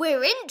that?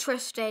 We're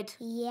interested.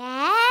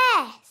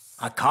 Yes.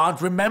 I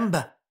can't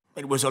remember.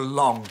 It was a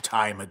long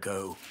time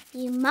ago.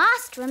 You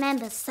must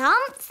remember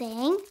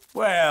something.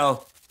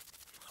 Well,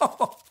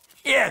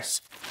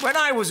 yes. When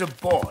I was a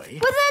boy...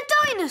 Were there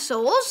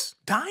dinosaurs?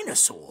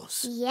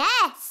 Dinosaurs?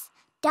 Yes,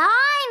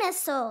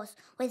 dinosaurs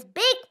with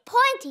big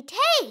pointy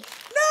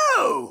teeth.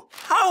 No!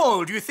 How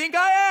old do you think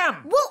I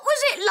am? What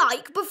was it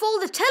like before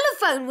the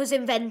telephone was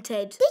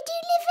invented? Did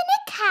you live in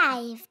a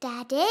cave,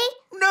 Daddy?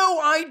 No,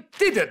 I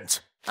didn't.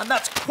 And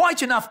that's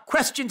quite enough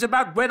questions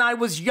about when I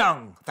was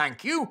young,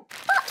 thank you.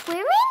 But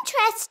we're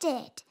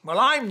interested. Well,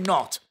 I'm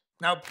not.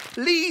 Now,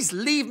 please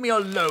leave me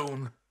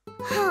alone.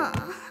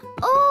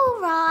 All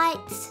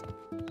right.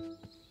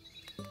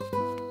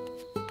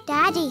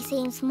 Daddy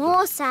seems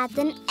more sad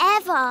than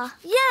ever.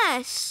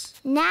 Yes.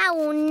 Now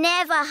we'll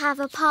never have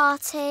a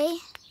party.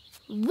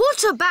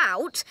 What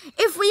about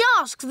if we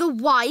ask the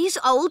wise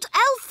old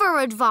elf for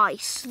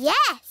advice?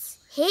 Yes,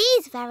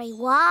 he's very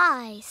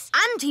wise.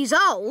 And he's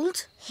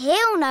old.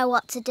 He'll know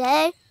what to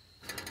do.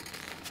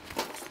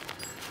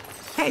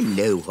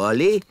 Hello,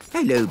 Holly.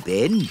 Hello,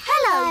 Ben.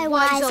 Hello,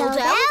 wise old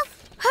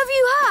elf. Have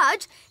you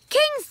heard?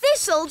 King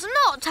Thistle's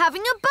not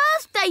having a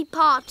birthday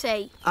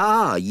party.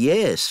 Ah,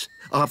 yes.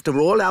 After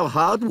all our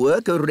hard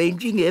work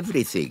arranging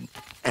everything.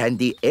 And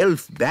the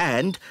elf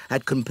band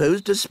had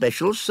composed a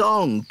special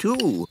song,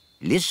 too.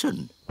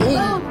 Listen.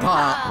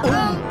 Oompa,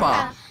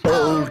 oompa,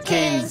 old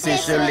King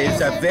Thistle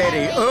is a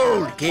very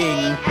old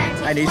king,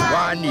 and he's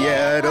 1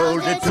 year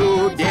older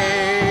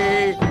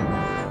today.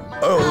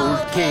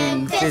 Old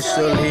King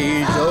Thistle,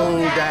 he's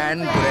old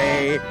and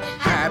grey.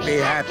 Happy,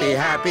 happy,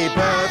 happy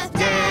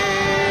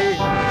birthday.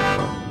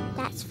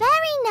 That's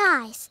very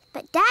nice,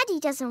 but Daddy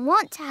doesn't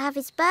want to have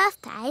his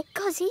birthday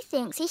because he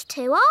thinks he's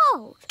too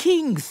old.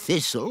 King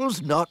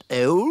Thistle's not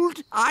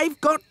old. I've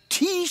got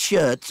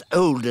T-shirts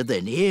older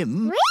than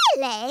him.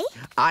 Really?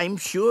 I'm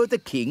sure the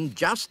king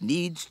just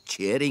needs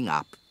cheering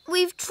up.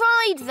 We've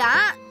tried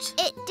that.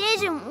 It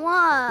didn't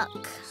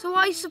work. So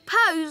I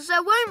suppose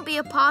there won't be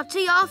a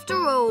party after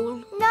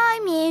all. No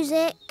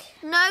music.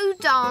 No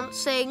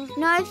dancing.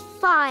 No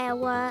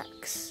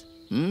fireworks.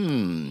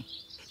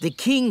 The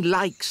king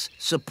likes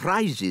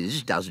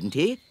surprises, doesn't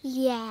he?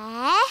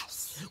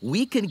 Yes.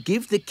 We can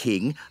give the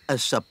king a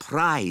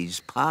surprise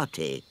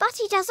party. But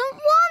he doesn't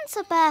want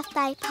a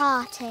birthday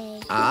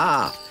party.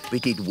 Ah,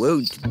 but it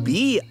won't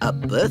be a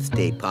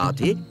birthday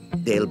party.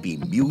 There'll be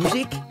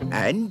music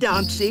and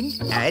dancing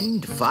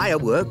and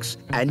fireworks,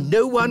 and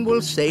no one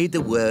will say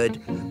the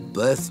word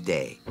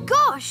birthday.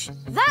 Gosh,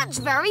 that's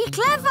very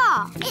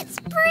clever. It's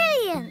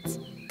brilliant.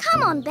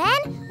 Come on,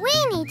 Ben. We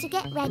need to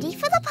get ready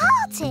for the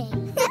party.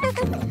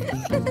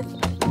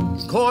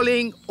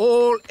 Calling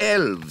all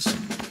elves.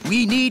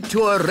 We need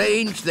to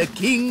arrange the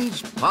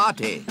king's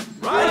party.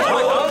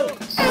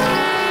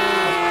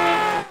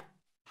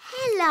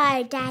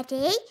 Hello,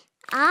 Daddy.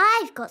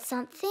 I've got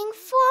something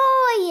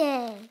for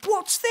you.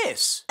 What's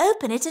this?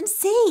 Open it and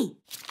see.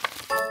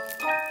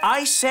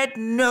 I said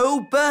no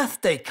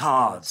birthday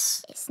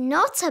cards. It's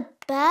not a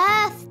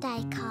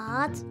birthday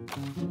card.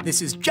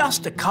 This is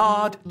just a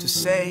card to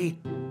say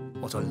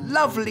what a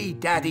lovely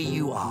daddy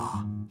you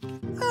are.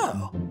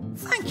 Oh,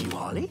 thank you,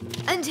 Holly.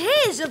 And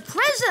here's a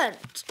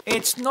present.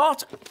 It's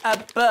not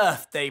a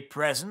birthday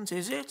present,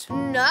 is it?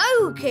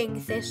 No, King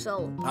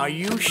Thistle. Are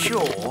you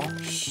sure?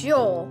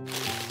 Sure.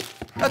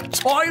 A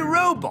toy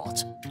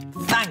robot.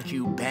 Thank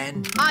you,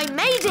 Ben. I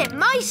made it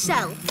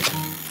myself.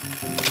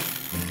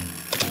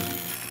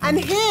 And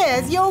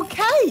here's your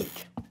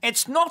cake.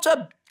 It's not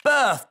a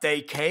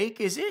birthday cake,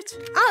 is it?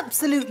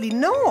 Absolutely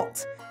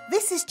not.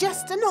 This is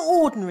just an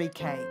ordinary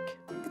cake.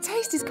 The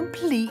taste is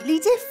completely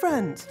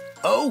different.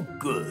 Oh,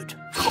 good.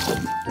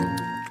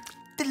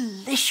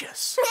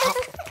 Delicious.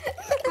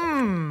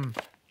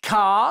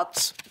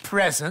 Cards,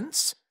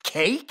 presents,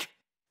 cake,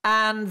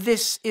 and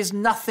this is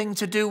nothing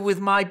to do with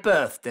my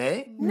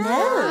birthday?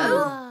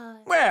 No.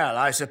 Well,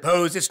 I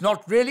suppose it's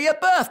not really a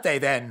birthday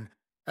then,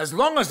 as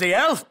long as the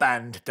elf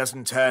band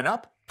doesn't turn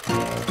up.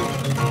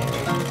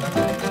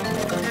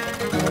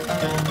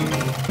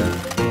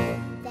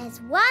 There's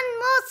one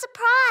more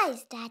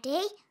surprise,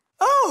 Daddy.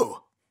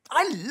 Oh,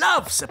 I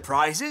love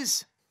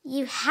surprises.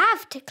 You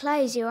have to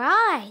close your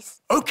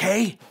eyes.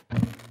 OK.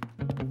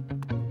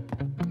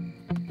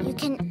 You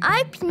can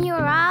open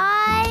your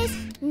eyes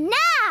now.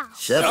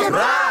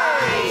 Surprise!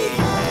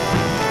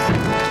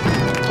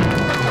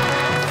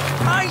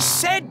 I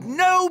said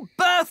no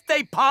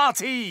birthday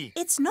party.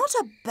 It's not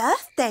a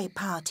birthday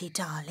party,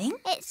 darling.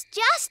 It's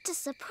just a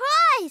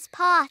surprise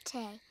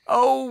party.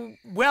 Oh,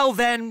 well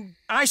then,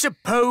 I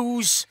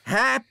suppose...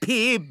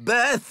 Happy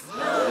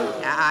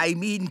birthday! I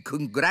mean,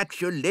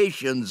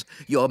 congratulations,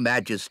 Your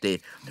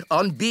Majesty,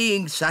 on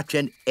being such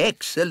an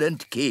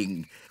excellent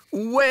king.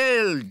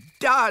 Well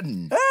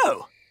done!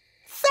 Oh,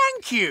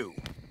 thank you.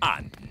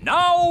 And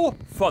now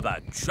for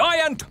the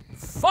giant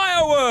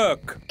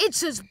firework!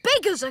 It's as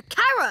big as a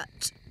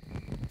carrot.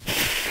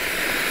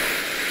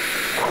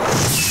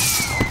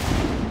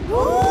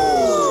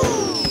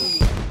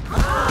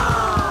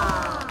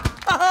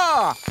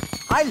 Aha!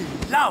 I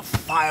love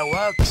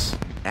fireworks.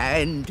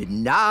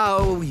 And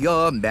now,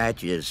 Your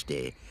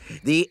Majesty,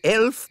 the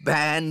elf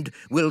band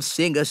will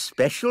sing a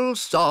special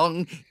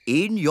song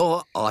in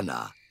your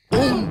honour.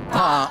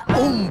 Oompa,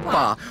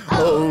 oompa,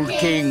 old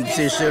King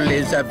Thistle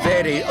is a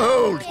very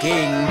old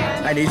king,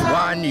 and he's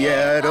 1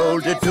 year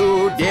older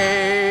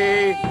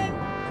today.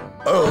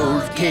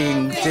 Old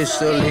King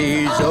Thistle,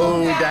 he's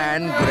old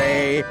and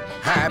grey.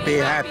 Happy,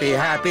 happy,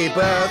 happy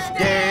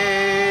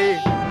birthday.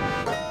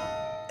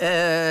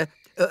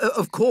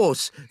 Of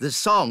course, the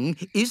song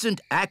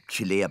isn't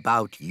actually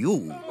about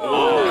you.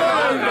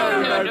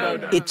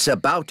 It's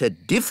about a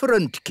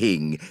different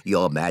king,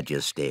 Your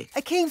Majesty.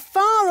 A king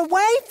far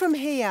away from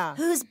here.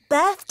 Whose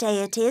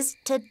birthday it is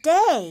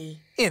today.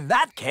 In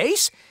that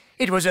case,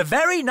 It was a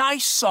very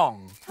nice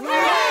song.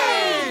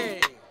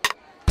 Hooray!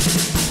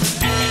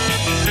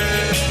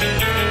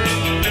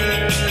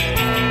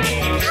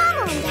 Come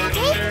on,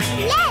 Daddy.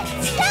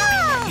 Let's go!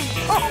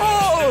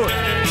 Oh!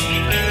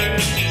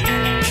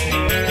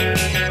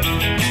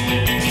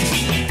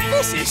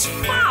 This is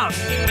fun!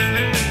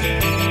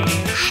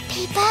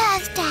 Happy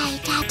birthday,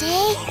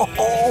 Daddy.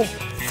 Oh,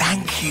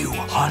 thank you,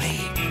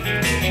 Holly.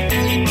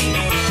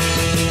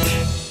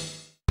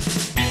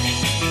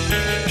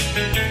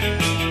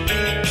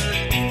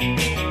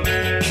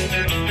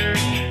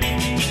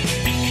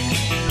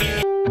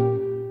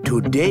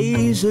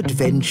 Today's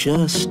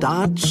adventure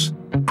starts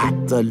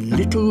at the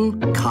little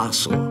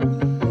castle.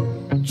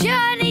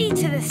 Journey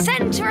to the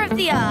centre of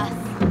the earth.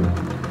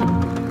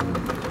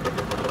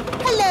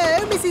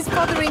 Hello, Mrs.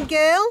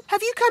 Fotheringill.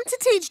 Have you come to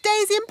teach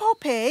Daisy and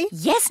Poppy?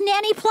 Yes,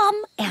 Nanny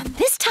Plum. And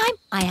this time,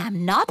 I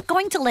am not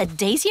going to let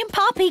Daisy and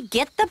Poppy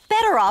get the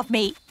better of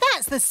me.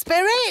 That's the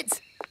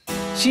spirit.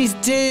 She's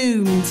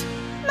doomed.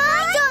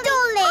 My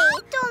Dolly.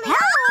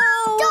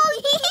 Hello.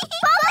 Dolly.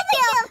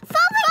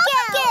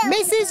 Fotheringill.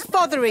 Mrs.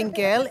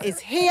 Fotheringill is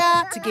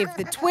here to give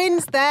the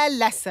twins their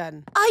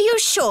lesson. Are you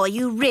sure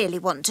you really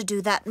want to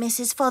do that,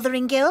 Mrs.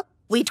 Fotheringill?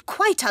 We'd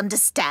quite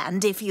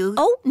understand if you...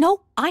 Oh,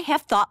 no, I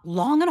have thought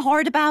long and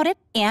hard about it.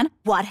 And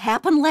what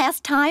happened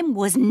last time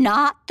was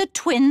not the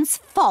twins'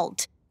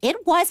 fault.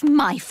 It was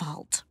my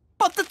fault.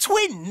 But the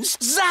twins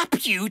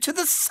zapped you to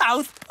the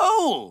South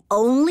Pole.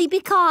 Only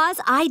because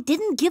I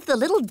didn't give the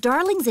little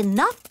darlings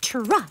enough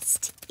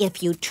trust.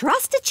 If you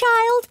trust a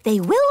child, they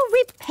will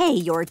repay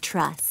your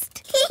trust.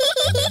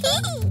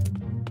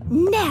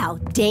 Now,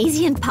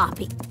 Daisy and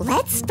Poppy,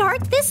 let's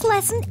start this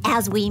lesson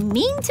as we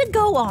mean to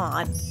go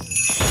on.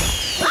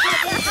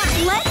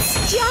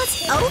 Let's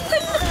just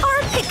open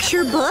our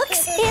picture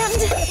books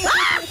and...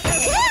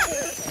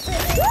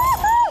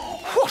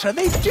 What are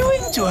they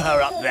doing to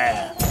her up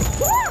there?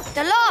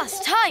 The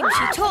last time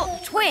she taught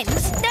the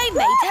twins, they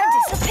made her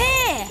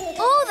disappear.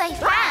 All they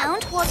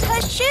found was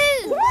her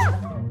shoes.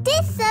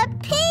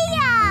 Disappear!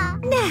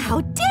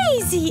 Now,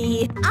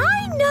 Daisy,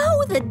 I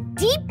know that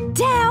deep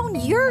down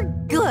you're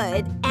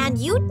good and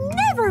you'd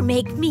never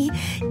make me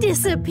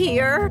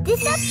disappear.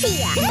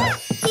 Disappear.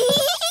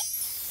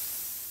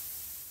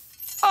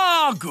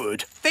 Ah,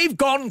 good. They've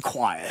gone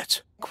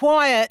quiet.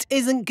 Quiet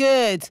isn't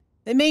good.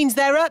 It means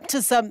they're up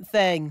to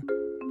something.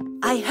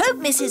 I hope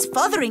Mrs.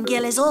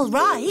 Fotheringill is all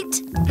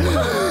right.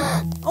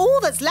 All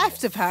that's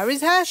left of her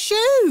is her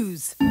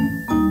shoes.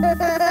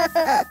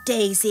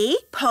 Daisy,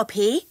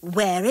 Poppy,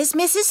 where is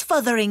Mrs.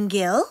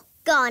 Fotheringill?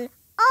 Gone.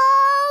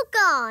 All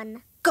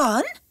gone.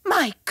 Gone?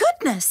 My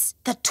goodness!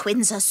 The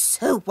twins are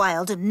so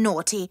wild and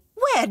naughty.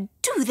 Where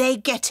do they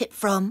get it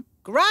from?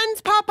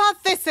 Grandpapa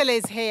Thistle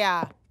is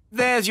here.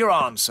 There's your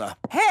answer.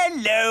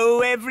 Hello,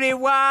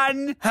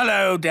 everyone.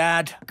 Hello,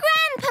 Dad.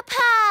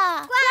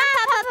 Grandpapa!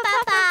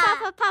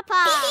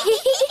 Grandpapa!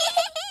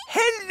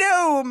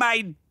 Hello,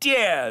 my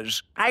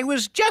dears. I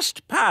was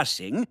just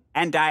passing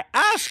and I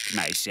asked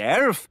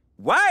myself,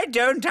 why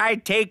don't I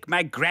take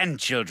my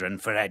grandchildren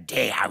for a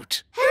day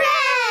out?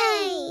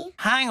 Hooray!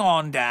 Hang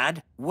on,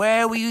 Dad.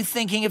 Where were you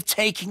thinking of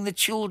taking the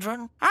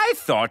children? I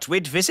thought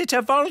we'd visit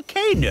a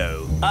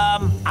volcano.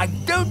 I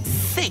don't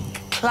think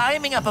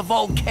climbing up a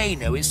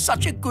volcano is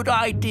such a good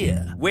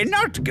idea. We're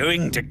not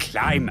going to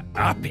climb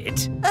up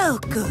it. Oh,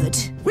 good.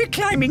 We're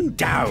climbing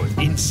down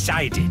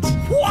inside it.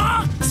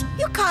 What?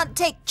 You can't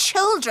take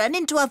children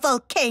into a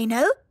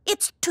volcano.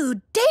 It's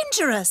too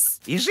dangerous.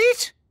 Is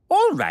it?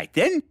 All right,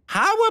 then.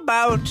 How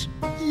about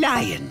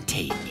lion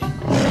taming?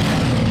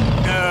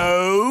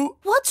 No.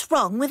 What's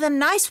wrong with a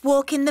nice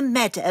walk in the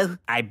meadow?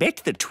 I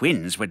bet the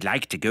twins would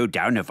like to go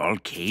down a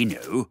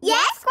volcano.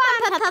 Yes,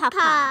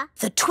 Grandpapa.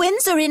 The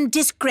twins are in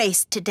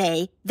disgrace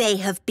today. They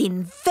have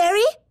been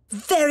very,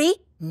 very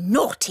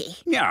naughty.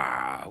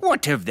 Ah,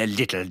 what have the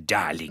little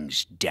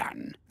darlings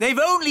done? They've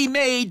only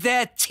made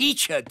their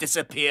teacher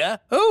disappear.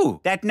 Oh,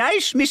 that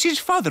nice Mrs.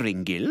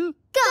 Fotheringill?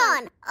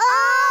 Gone.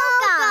 All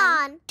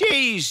gone.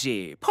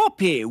 Daisy,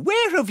 Poppy,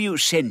 where have you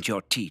sent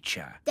your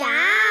teacher?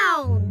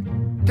 Down.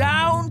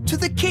 Down to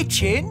the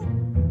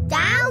kitchen?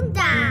 Down,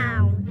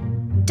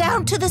 down.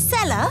 Down to the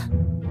cellar?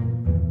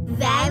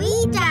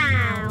 Very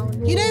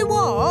down. You know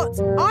what?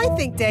 I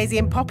think Daisy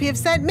and Poppy have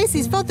sent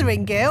Mrs.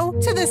 Fotheringill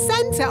to the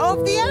centre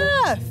of the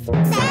earth.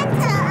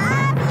 Centre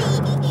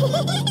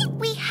of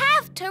We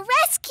have to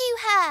rescue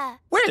her.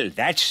 Well,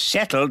 that's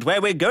settled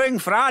where we're going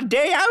for our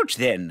day out,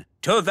 then.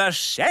 To the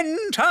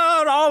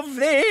centre of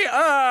the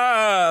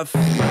earth.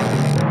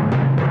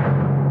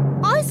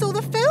 I saw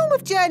the film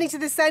of Journey to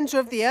the Centre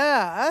of the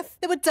Earth.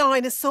 There were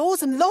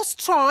dinosaurs and lost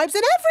tribes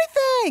and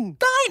everything.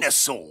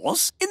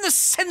 Dinosaurs? In the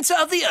centre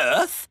of the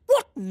earth?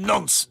 What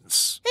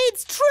nonsense.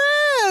 It's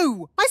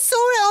true. I saw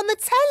it on the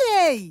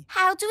telly.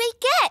 How do we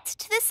get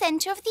to the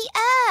centre of the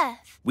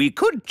earth? We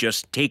could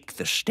just take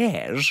the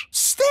stairs.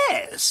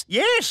 Stairs?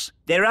 Yes,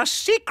 there are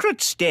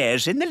secret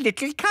stairs in the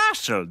little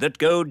castle that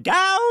go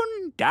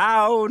down,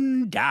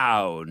 down,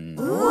 down.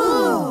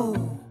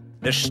 Ooh.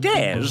 The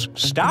stairs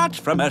start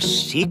from a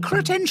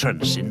secret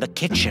entrance in the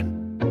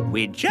kitchen.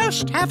 We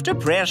just have to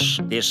press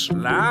this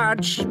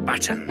large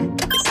button.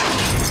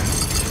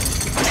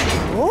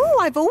 Oh,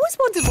 I've always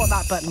wondered what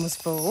that button was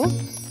for.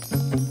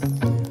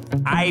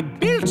 I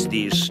built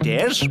these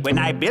stairs when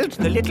I built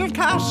the little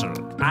castle.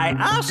 I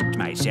asked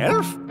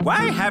myself,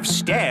 why have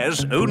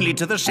stairs only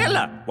to the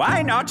cellar?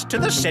 Why not to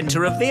the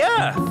centre of the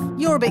earth?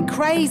 You're a bit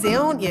crazy,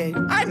 aren't you?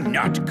 I'm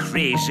not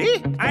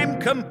crazy. I'm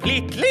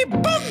completely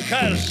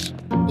bonkers.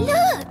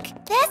 Look,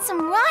 there's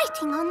some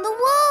writing on the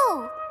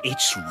wall.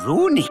 It's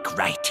runic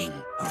writing,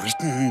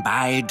 written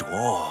by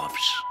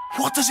dwarves.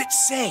 What does it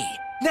say?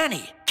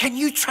 Nanny, can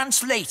you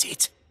translate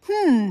it?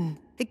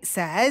 It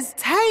says,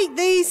 take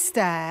these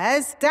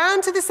stairs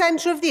down to the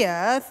centre of the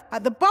earth.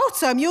 At the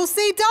bottom, you'll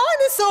see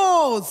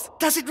dinosaurs.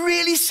 Does it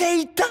really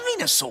say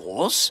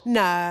dinosaurs?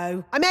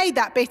 No, I made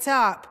that bit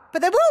up.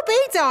 But there will be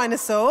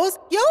dinosaurs.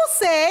 You'll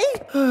see.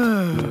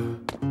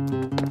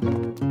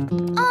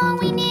 Are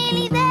we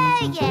nearly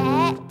there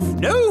yet?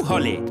 No,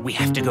 Holly. We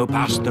have to go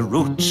past the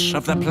roots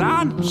of the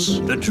plants,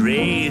 the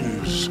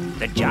drains,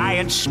 the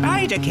giant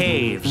spider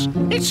caves.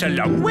 It's a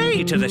long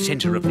way to the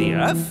centre of the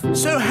earth.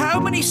 So how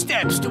many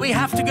steps do we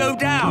have to go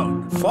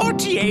down?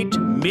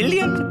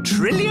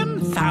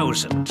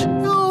 48,000,000,000,000.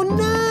 Oh,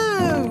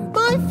 no.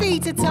 My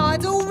feet are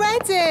tired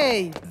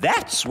already.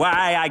 That's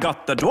why I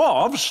got the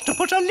dwarves to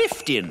put a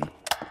lift in.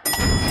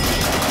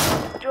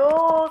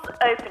 Doors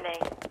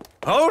opening.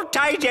 Hold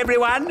tight,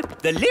 everyone.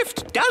 The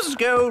lift does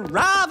go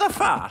rather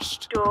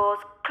fast. Doors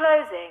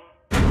closing.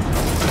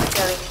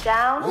 Going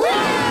down.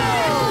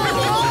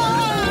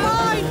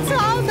 My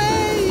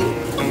tummy!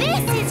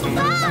 This is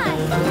fun!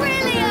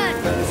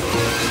 Brilliant!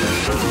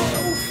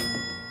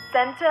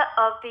 Center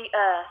of the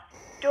earth.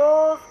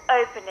 Doors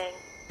opening.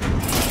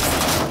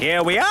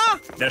 Here we are,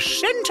 the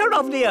centre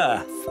of the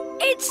earth.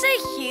 It's a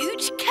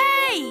huge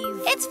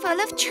cave. It's full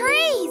of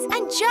trees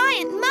and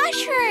giant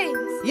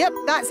mushrooms. Yep,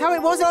 that's how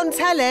it was on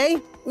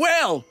telly.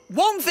 Well,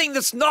 one thing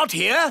that's not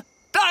here,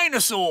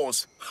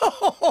 dinosaurs.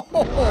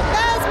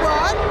 There's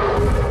one.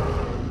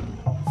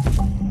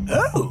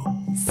 Oh.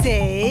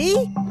 See?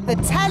 The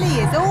telly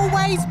is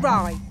always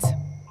right.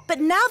 But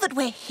now that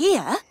we're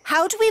here,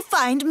 how do we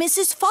find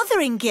Mrs.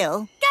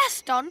 Fotheringill?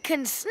 Gaston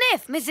can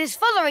sniff Mrs.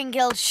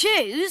 Fotheringill's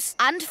shoes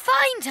and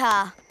find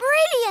her.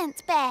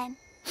 Brilliant, Ben.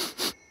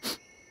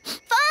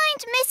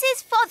 Find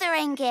Mrs.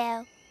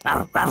 Fotheringill.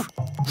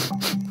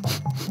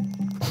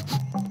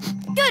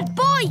 Good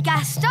boy,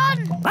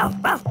 Gaston.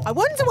 I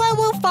wonder where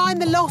we'll find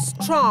the lost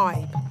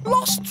tribe.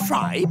 Lost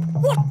tribe?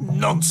 What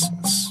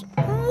nonsense.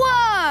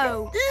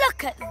 Whoa!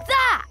 Look at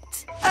that!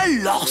 A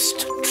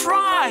lost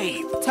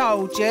tribe.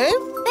 Told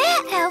you.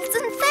 They're elves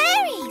and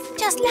fairies,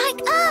 just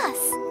like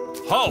us.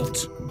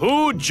 Halt!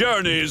 Who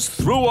journeys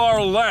through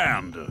our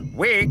land?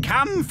 We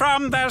come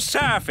from the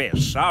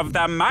surface of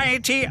the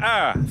mighty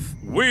earth.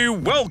 We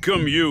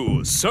welcome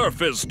you,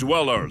 surface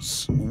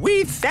dwellers.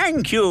 We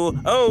thank you,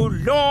 O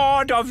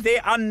Lord of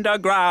the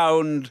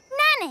Underground.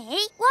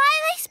 Nanny, why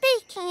are they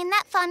speaking in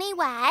that funny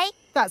way?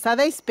 That's how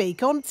they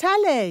speak on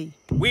telly.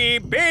 We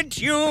bid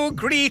you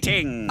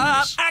greetings.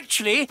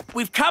 Actually,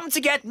 we've come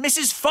to get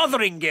Mrs.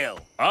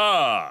 Fotheringill.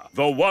 Ah,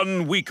 the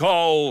one we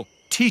call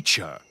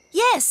teacher.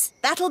 Yes,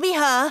 that'll be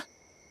her.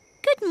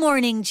 Good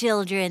morning,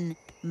 children.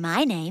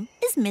 My name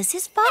is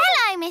Mrs.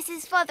 Hello,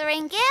 Mrs.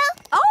 Fotheringill.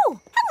 Oh,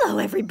 hello,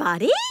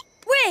 everybody.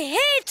 We're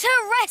here to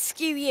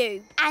rescue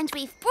you. And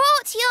we've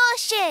brought your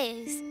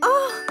shoes.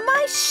 Oh,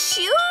 my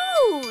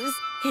shoes.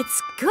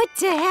 It's good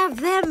to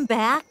have them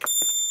back.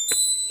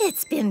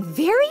 It's been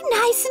very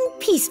nice and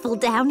peaceful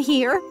down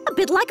here, a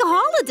bit like a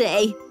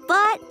holiday.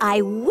 But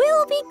I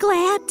will be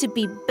glad to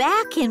be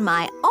back in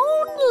my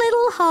own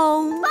little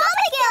home.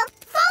 Fotheringill!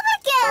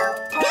 Fotheringill!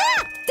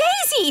 Ah,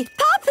 Daisy!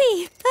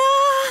 Poppy!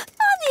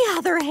 On the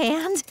other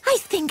hand, I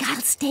think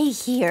I'll stay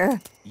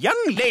here.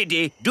 Young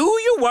lady, do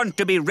you want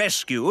to be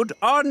rescued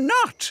or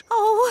not?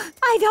 Oh,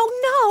 I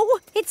don't know.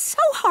 It's so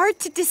hard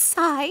to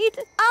decide.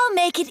 I'll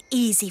make it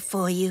easy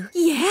for you.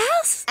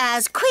 Yes?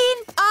 As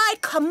Queen, I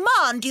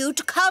command you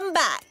to come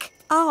back.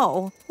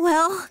 Oh,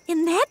 well,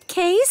 in that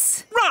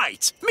case...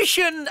 Right,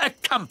 mission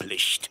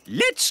accomplished.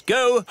 Let's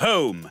go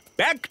home.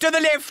 Back to the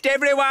lift,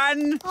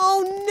 everyone.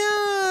 Oh,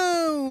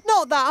 no.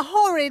 Not that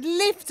horrid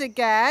lift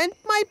again.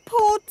 My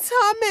poor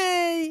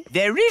tummy.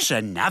 There is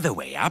another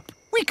way up.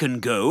 We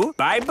can go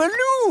by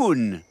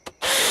balloon.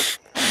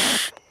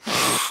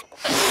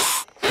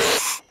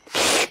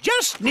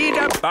 Just need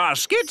a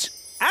basket.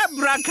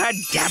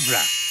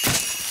 Abracadabra.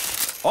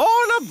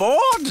 All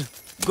aboard.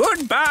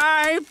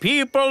 Goodbye,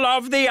 people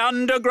of the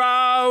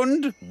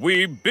underground.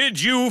 We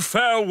bid you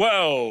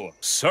farewell,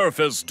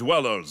 surface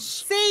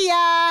dwellers. See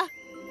ya.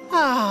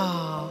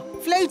 Ah,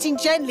 floating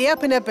gently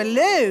up in a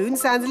balloon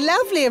sounds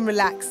lovely and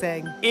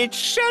relaxing. It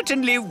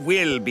certainly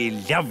will be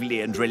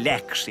lovely and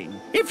relaxing.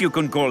 If you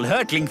can call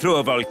hurtling through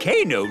a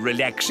volcano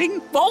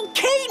relaxing.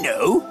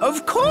 Volcano?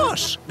 Of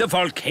course. The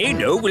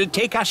volcano will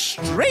take us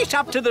straight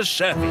up to the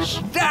surface.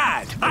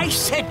 Dad, I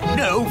said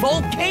no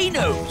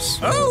volcanoes.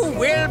 Oh,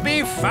 we'll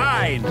be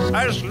fine,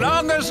 as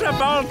long as the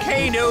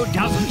volcano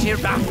doesn't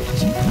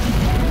erupt.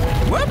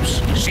 Whoop!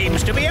 house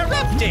seems to be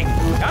erupting.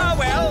 Ah,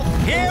 well,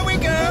 here we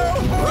go.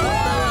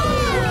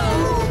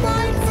 Oh,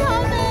 my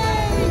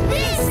tummy!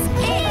 This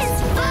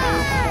is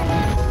fun!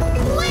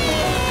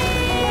 Whee!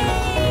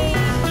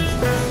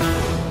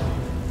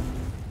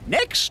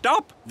 Next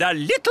stop, the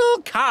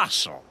little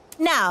castle.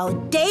 Now,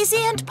 Daisy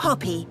and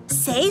Poppy,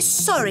 say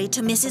sorry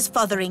to Mrs.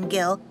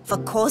 Fotheringill for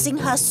causing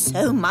her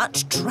so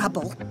much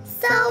trouble.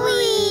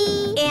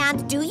 Sorry!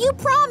 And do you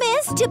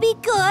promise to be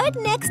good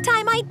next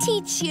time I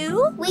teach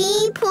you?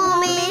 We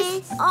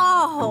promise.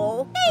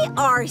 Oh, they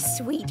are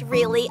sweet,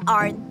 really,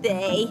 aren't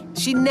they?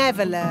 She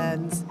never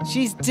learns.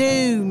 She's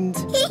doomed.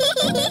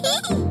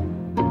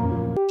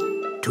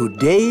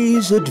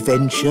 Today's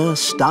adventure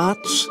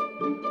starts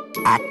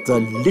at the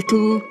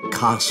little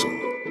castle.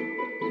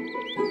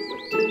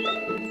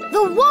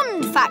 The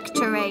Wand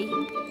Factory.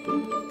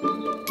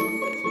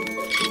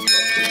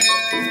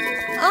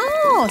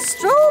 Oh,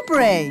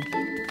 Strawberry.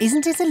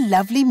 Isn't it a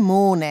lovely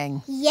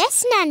morning?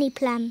 Yes, Nanny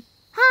Plum.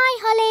 Hi,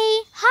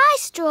 Holly. Hi,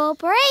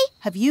 Strawberry.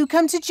 Have you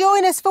come to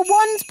join us for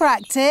wand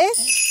practice?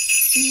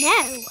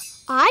 No,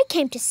 I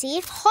came to see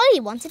if Holly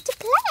wanted to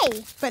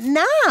play. But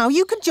now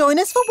you can join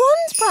us for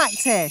wand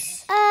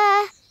practice.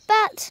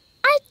 But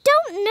I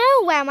don't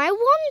know where my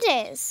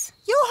wand is.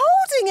 You're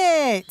holding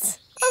it.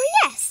 Oh,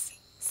 yes.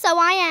 So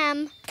I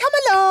am. Come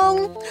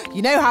along.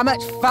 You know how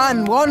much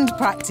fun wand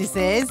practice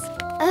is.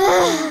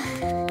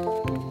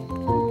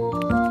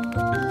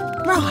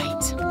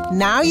 Right.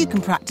 Now you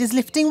can practice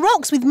lifting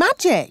rocks with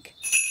magic.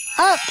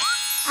 Up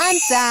and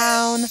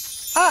down.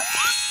 Up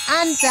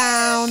and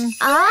down.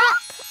 Up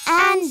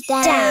and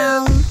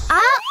down.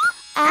 Up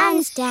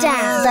and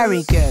down.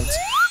 Very good.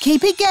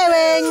 Keep it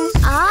going.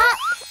 Up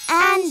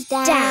and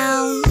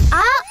down.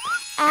 Up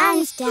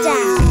and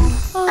down.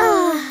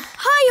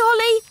 Hi,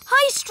 Holly.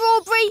 Hi,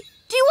 Strawberry.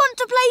 Do you want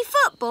to play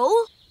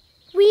football?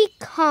 We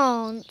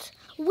can't.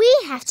 We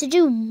have to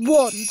do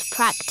wand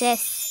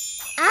practice.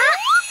 Up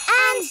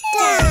and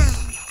down.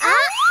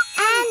 Up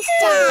and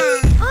down.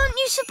 Aren't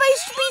you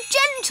supposed to be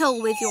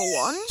gentle with your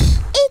wands?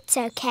 It's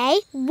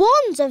okay.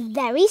 Wands are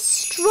very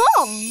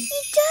strong.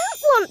 You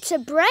don't want to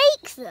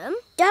break them.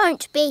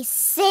 Don't be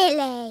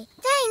silly.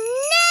 They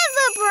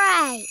never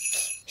break.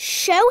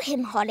 Show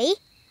him, Holly.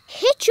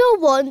 Hit your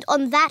wand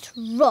on that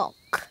rock.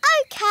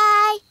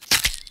 Okay.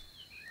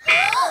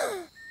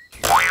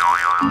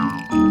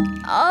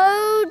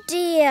 Oh,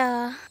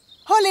 dear.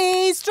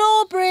 Holly,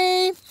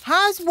 Strawberry,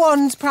 how's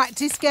wand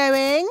practice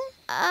going?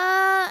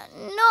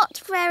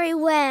 Not very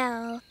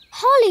well.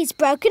 Holly's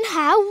broken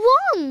her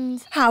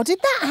wand. How did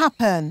that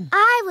happen?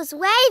 I was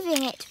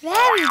waving it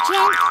very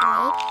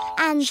gently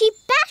and she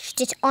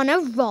bashed it on a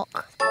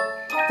rock.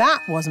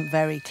 That wasn't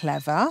very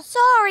clever.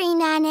 Sorry,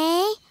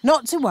 Nanny.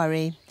 Not to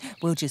worry.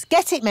 We'll just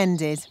get it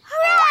mended.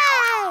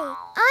 Hooray!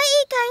 Are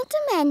you going to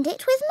mend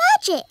it with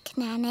magic,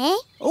 Nanny?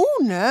 Oh,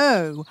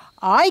 no.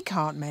 I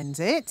can't mend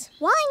it.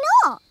 Why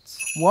not?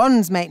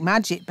 Wands make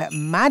magic, but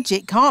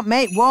magic can't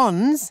make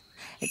wands.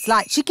 It's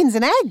like chickens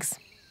and eggs.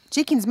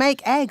 Chickens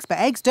make eggs, but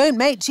eggs don't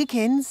make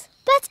chickens.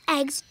 But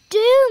eggs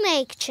do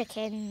make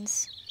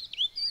chickens.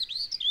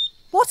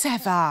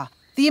 Whatever.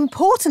 The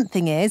important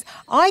thing is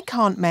I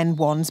can't mend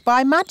wands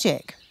by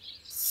magic.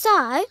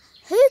 So,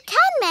 who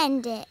can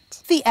mend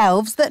it? The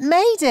elves that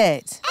made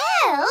it.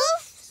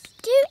 Elves?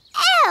 Do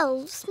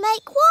elves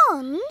make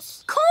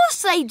wands? Of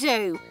course they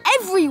do.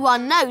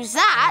 Everyone knows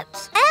that.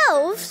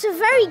 Elves are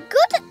very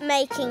good at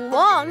making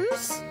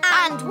wands.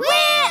 And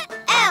we're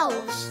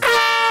elves.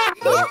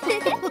 To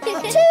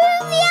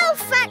the elf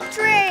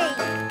factory.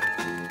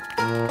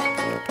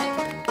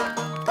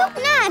 But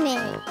Nanny,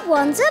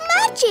 wands are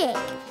magic.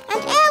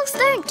 And elves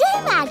don't do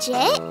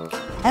magic.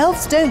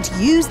 Elves don't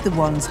use the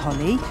wands,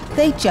 Holly.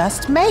 They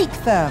just make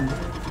them.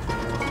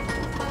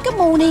 Good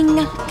morning.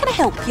 Can I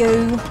help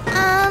you?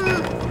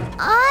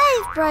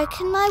 I've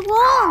broken my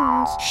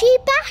wand. She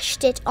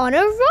bashed it on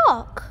a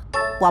rock.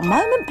 One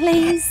moment,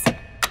 please.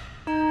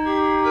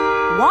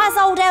 Wise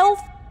old elf.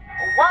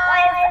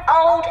 Wise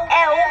old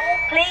elf,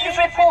 please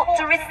report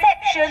to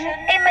reception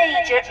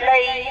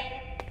immediately.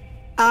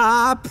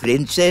 Ah,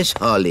 Princess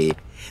Holly,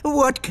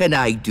 what can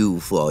I do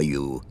for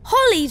you?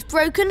 Holly's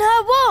broken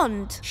her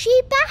wand.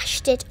 She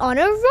bashed it on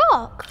a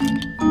rock.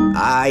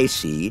 I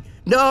see.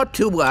 Not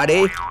to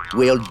worry.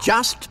 We'll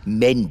just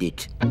mend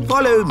it.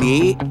 Follow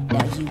me.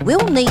 Now, you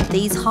will need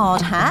these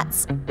hard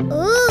hats.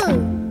 Ooh.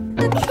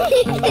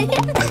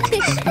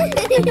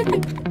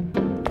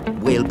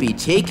 We'll be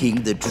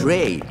taking the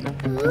train.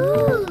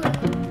 Ooh.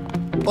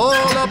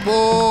 All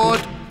aboard.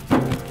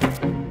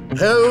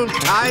 Hold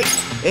tight,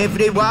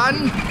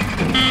 everyone.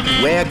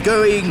 We're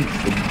going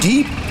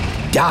deep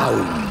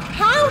down.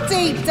 How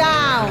deep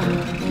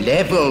down?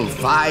 Level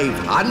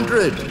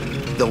 500,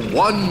 the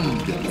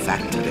Wand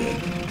Factory.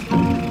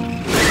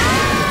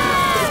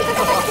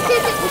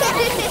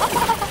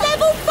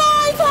 Level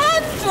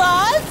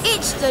 500?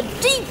 It's the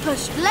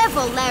deepest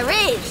level there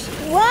is.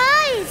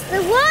 Why is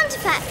the Wand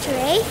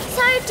Factory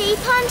so deep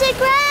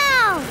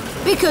underground?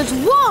 Because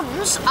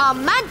wands are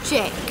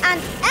magic.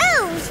 And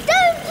elves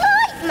don't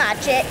like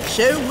magic.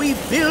 So we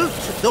built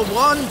the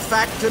wand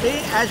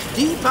factory as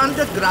deep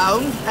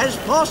underground as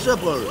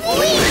possible.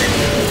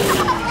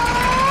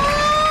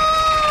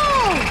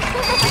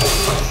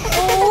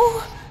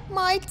 Oh,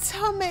 my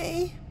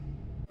tummy.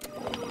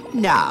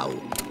 Now,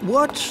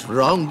 what's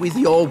wrong with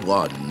your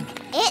wand?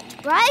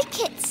 It broke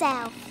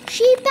itself.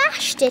 She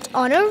bashed it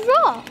on a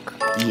rock.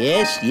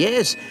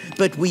 Yes,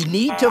 but we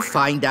need to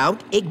find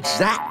out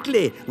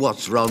exactly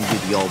what's wrong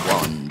with your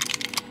wand.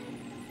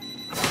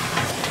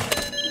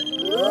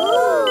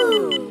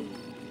 Ooh.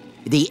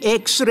 The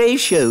X-ray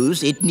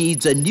shows it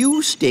needs a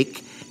new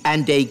stick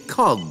and a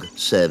cog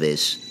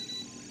service.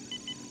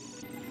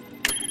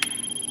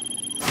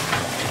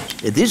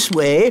 This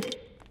way.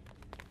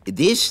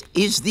 This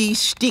is the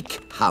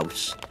stick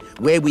house,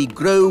 where we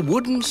grow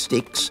wooden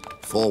sticks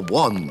for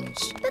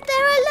wands. But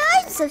there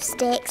are loads of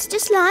sticks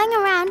just lying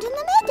around in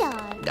the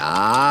meadow.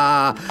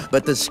 Ah,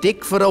 but the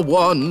stick for a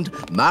wand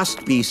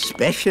must be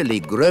specially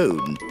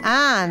grown.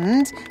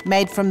 And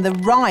made from the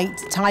right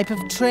type of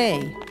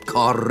tree.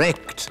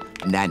 Correct,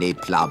 Nanny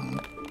Plum.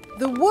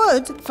 The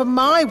wood for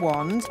my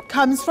wand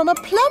comes from a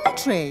plum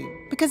tree,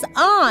 because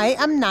I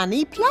am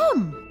Nanny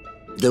Plum.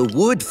 The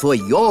wood for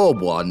your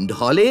wand,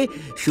 Holly,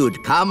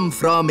 should come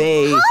from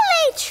a...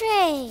 Holly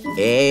tree!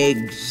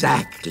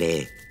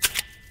 Exactly.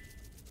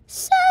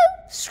 So,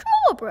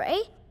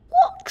 Strawberry,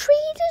 what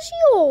tree does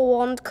your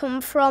wand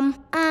come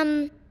from?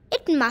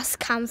 It must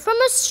come from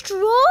a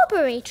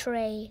strawberry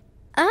tree.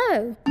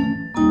 Oh.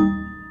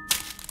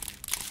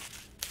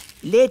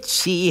 Let's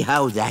see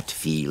how that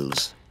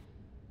feels.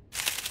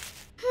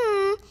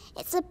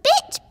 It's a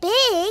bit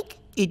big.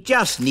 It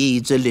just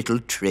needs a little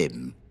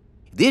trim.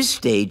 This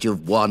stage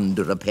of wand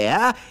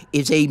repair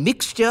is a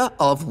mixture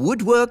of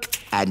woodwork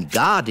and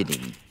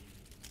gardening.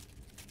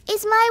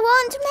 Is my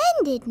wand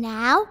mended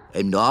now?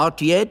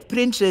 Not yet,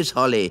 Princess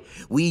Holly.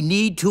 We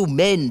need to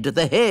mend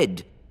the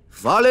head.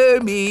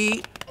 Follow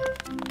me.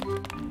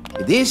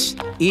 This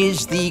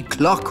is the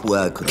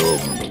clockwork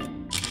room.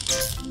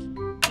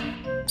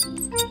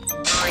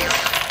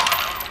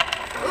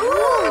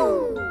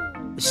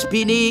 Ooh!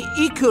 Spinny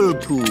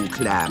Ickle-Poo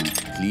clamp,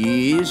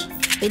 please.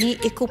 Spinny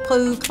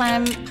Ickle-Poo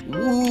clamp.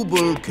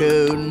 Wooble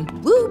cone.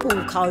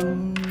 Wooble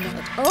cone.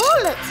 It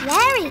all looks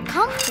very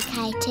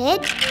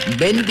complicated.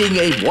 Mending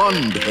a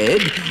wand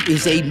head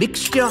is a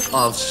mixture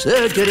of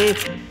surgery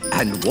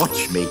and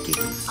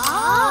watchmaking.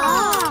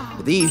 Ah!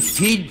 The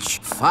Fidge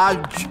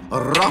Fudge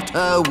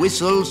Rotter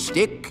Whistle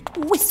Stick.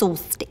 Whistle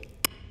stick.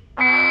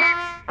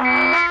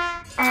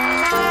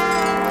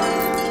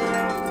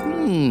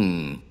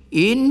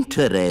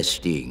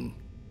 Interesting.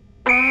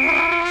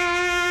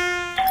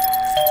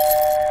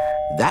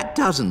 That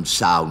doesn't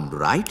sound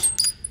right.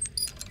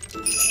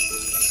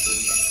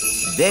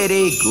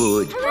 Very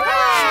good.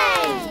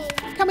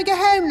 Hooray! Can we go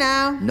home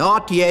now?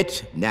 Not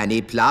yet,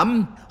 Nanny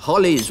Plum.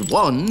 Holly's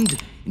wand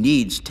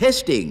needs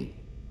testing.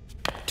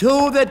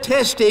 To the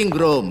testing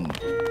room.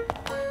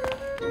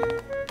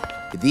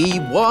 The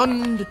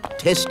wand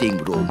testing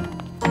room.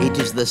 It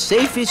is the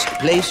safest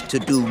place to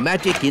do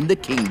magic in the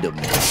kingdom.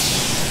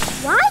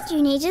 Why do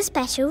you need a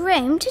special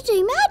room to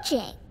do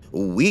magic?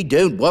 We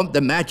don't want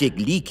the magic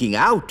leaking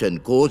out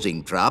and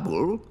causing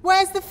trouble.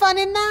 Where's the fun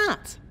in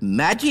that?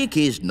 Magic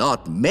is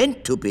not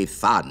meant to be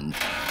fun.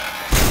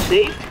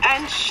 Safe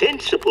and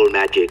sensible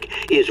magic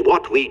is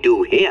what we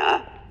do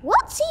here.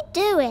 What's he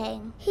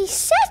doing? He's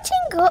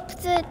setting up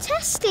the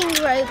testing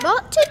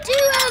robot to do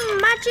a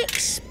magic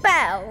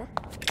spell.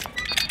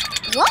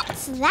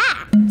 What's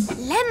that?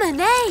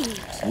 Lemonade.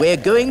 We're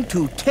going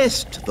to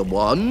test the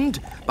wand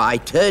by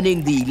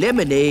turning the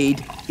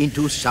lemonade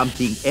into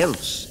something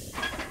else.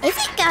 Is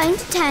it going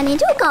to turn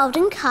into a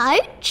golden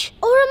coach?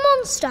 Or a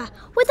monster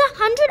with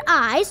 100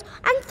 eyes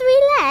and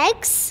 3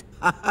 legs?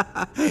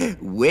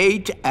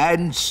 Wait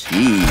and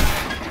see.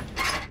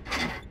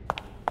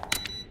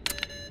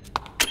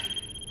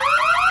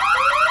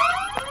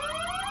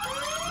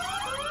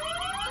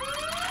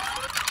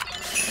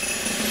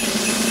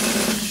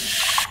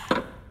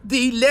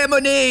 The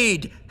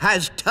lemonade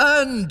has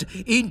turned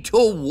into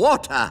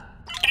water.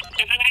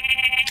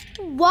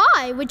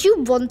 Why would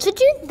you want to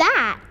do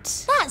that?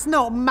 That's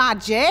not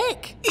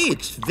magic.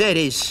 It's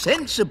very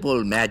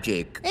sensible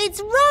magic.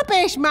 It's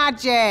rubbish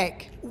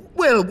magic.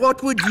 Well,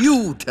 what would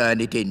you turn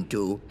it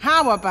into?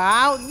 How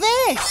about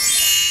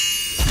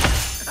this?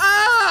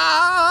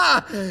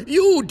 Ah!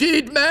 You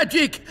did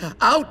magic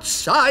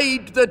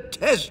outside the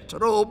test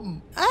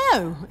room.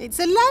 Oh, it's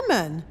a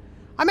lemon.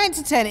 I meant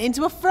to turn it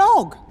into a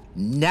frog.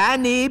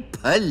 Nanny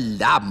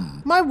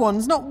Plum. My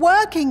wand's not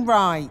working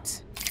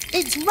right.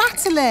 It's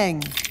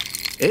rattling.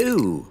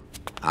 Oh,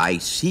 I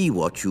see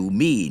what you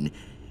mean.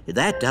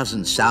 That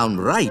doesn't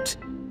sound right.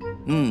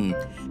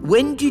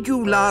 When did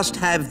you last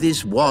have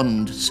this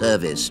wand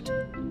serviced?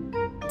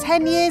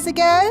 10 years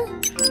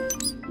ago.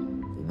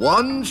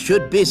 Wands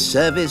should be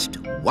serviced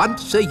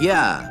once a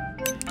year.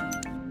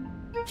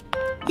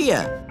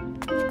 Here,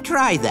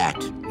 try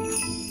that.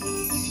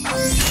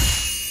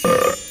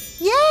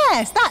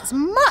 Yes, that's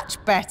much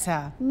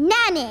better.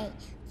 Nanny,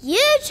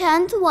 you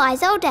turned the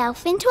wise old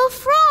elf into a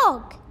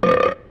frog.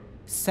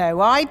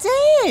 So I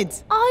did.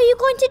 Are you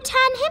going to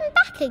turn him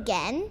back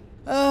again?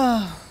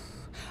 Oh,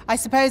 I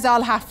suppose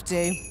I'll have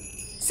to.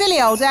 Silly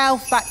old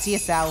elf, back to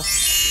yourself.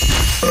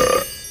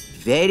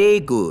 Very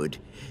good.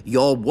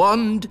 Your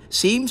wand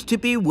seems to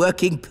be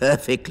working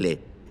perfectly.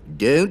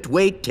 Don't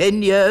wait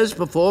 10 years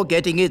before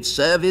getting it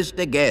serviced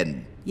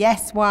again.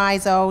 Yes,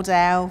 wise old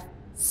elf.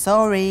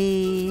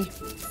 Sorry.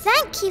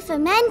 Thank you for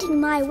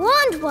mending my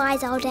wand,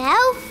 wise old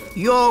elf.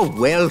 You're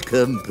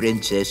welcome,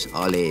 Princess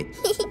Holly.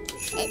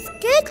 It's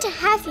good to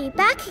have you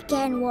back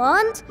again,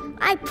 Wand.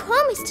 I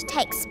promise to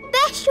take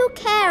special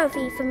care of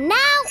you from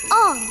now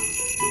on.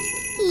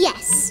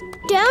 Yes,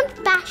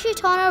 don't bash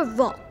it on a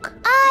rock.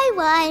 I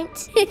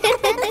won't.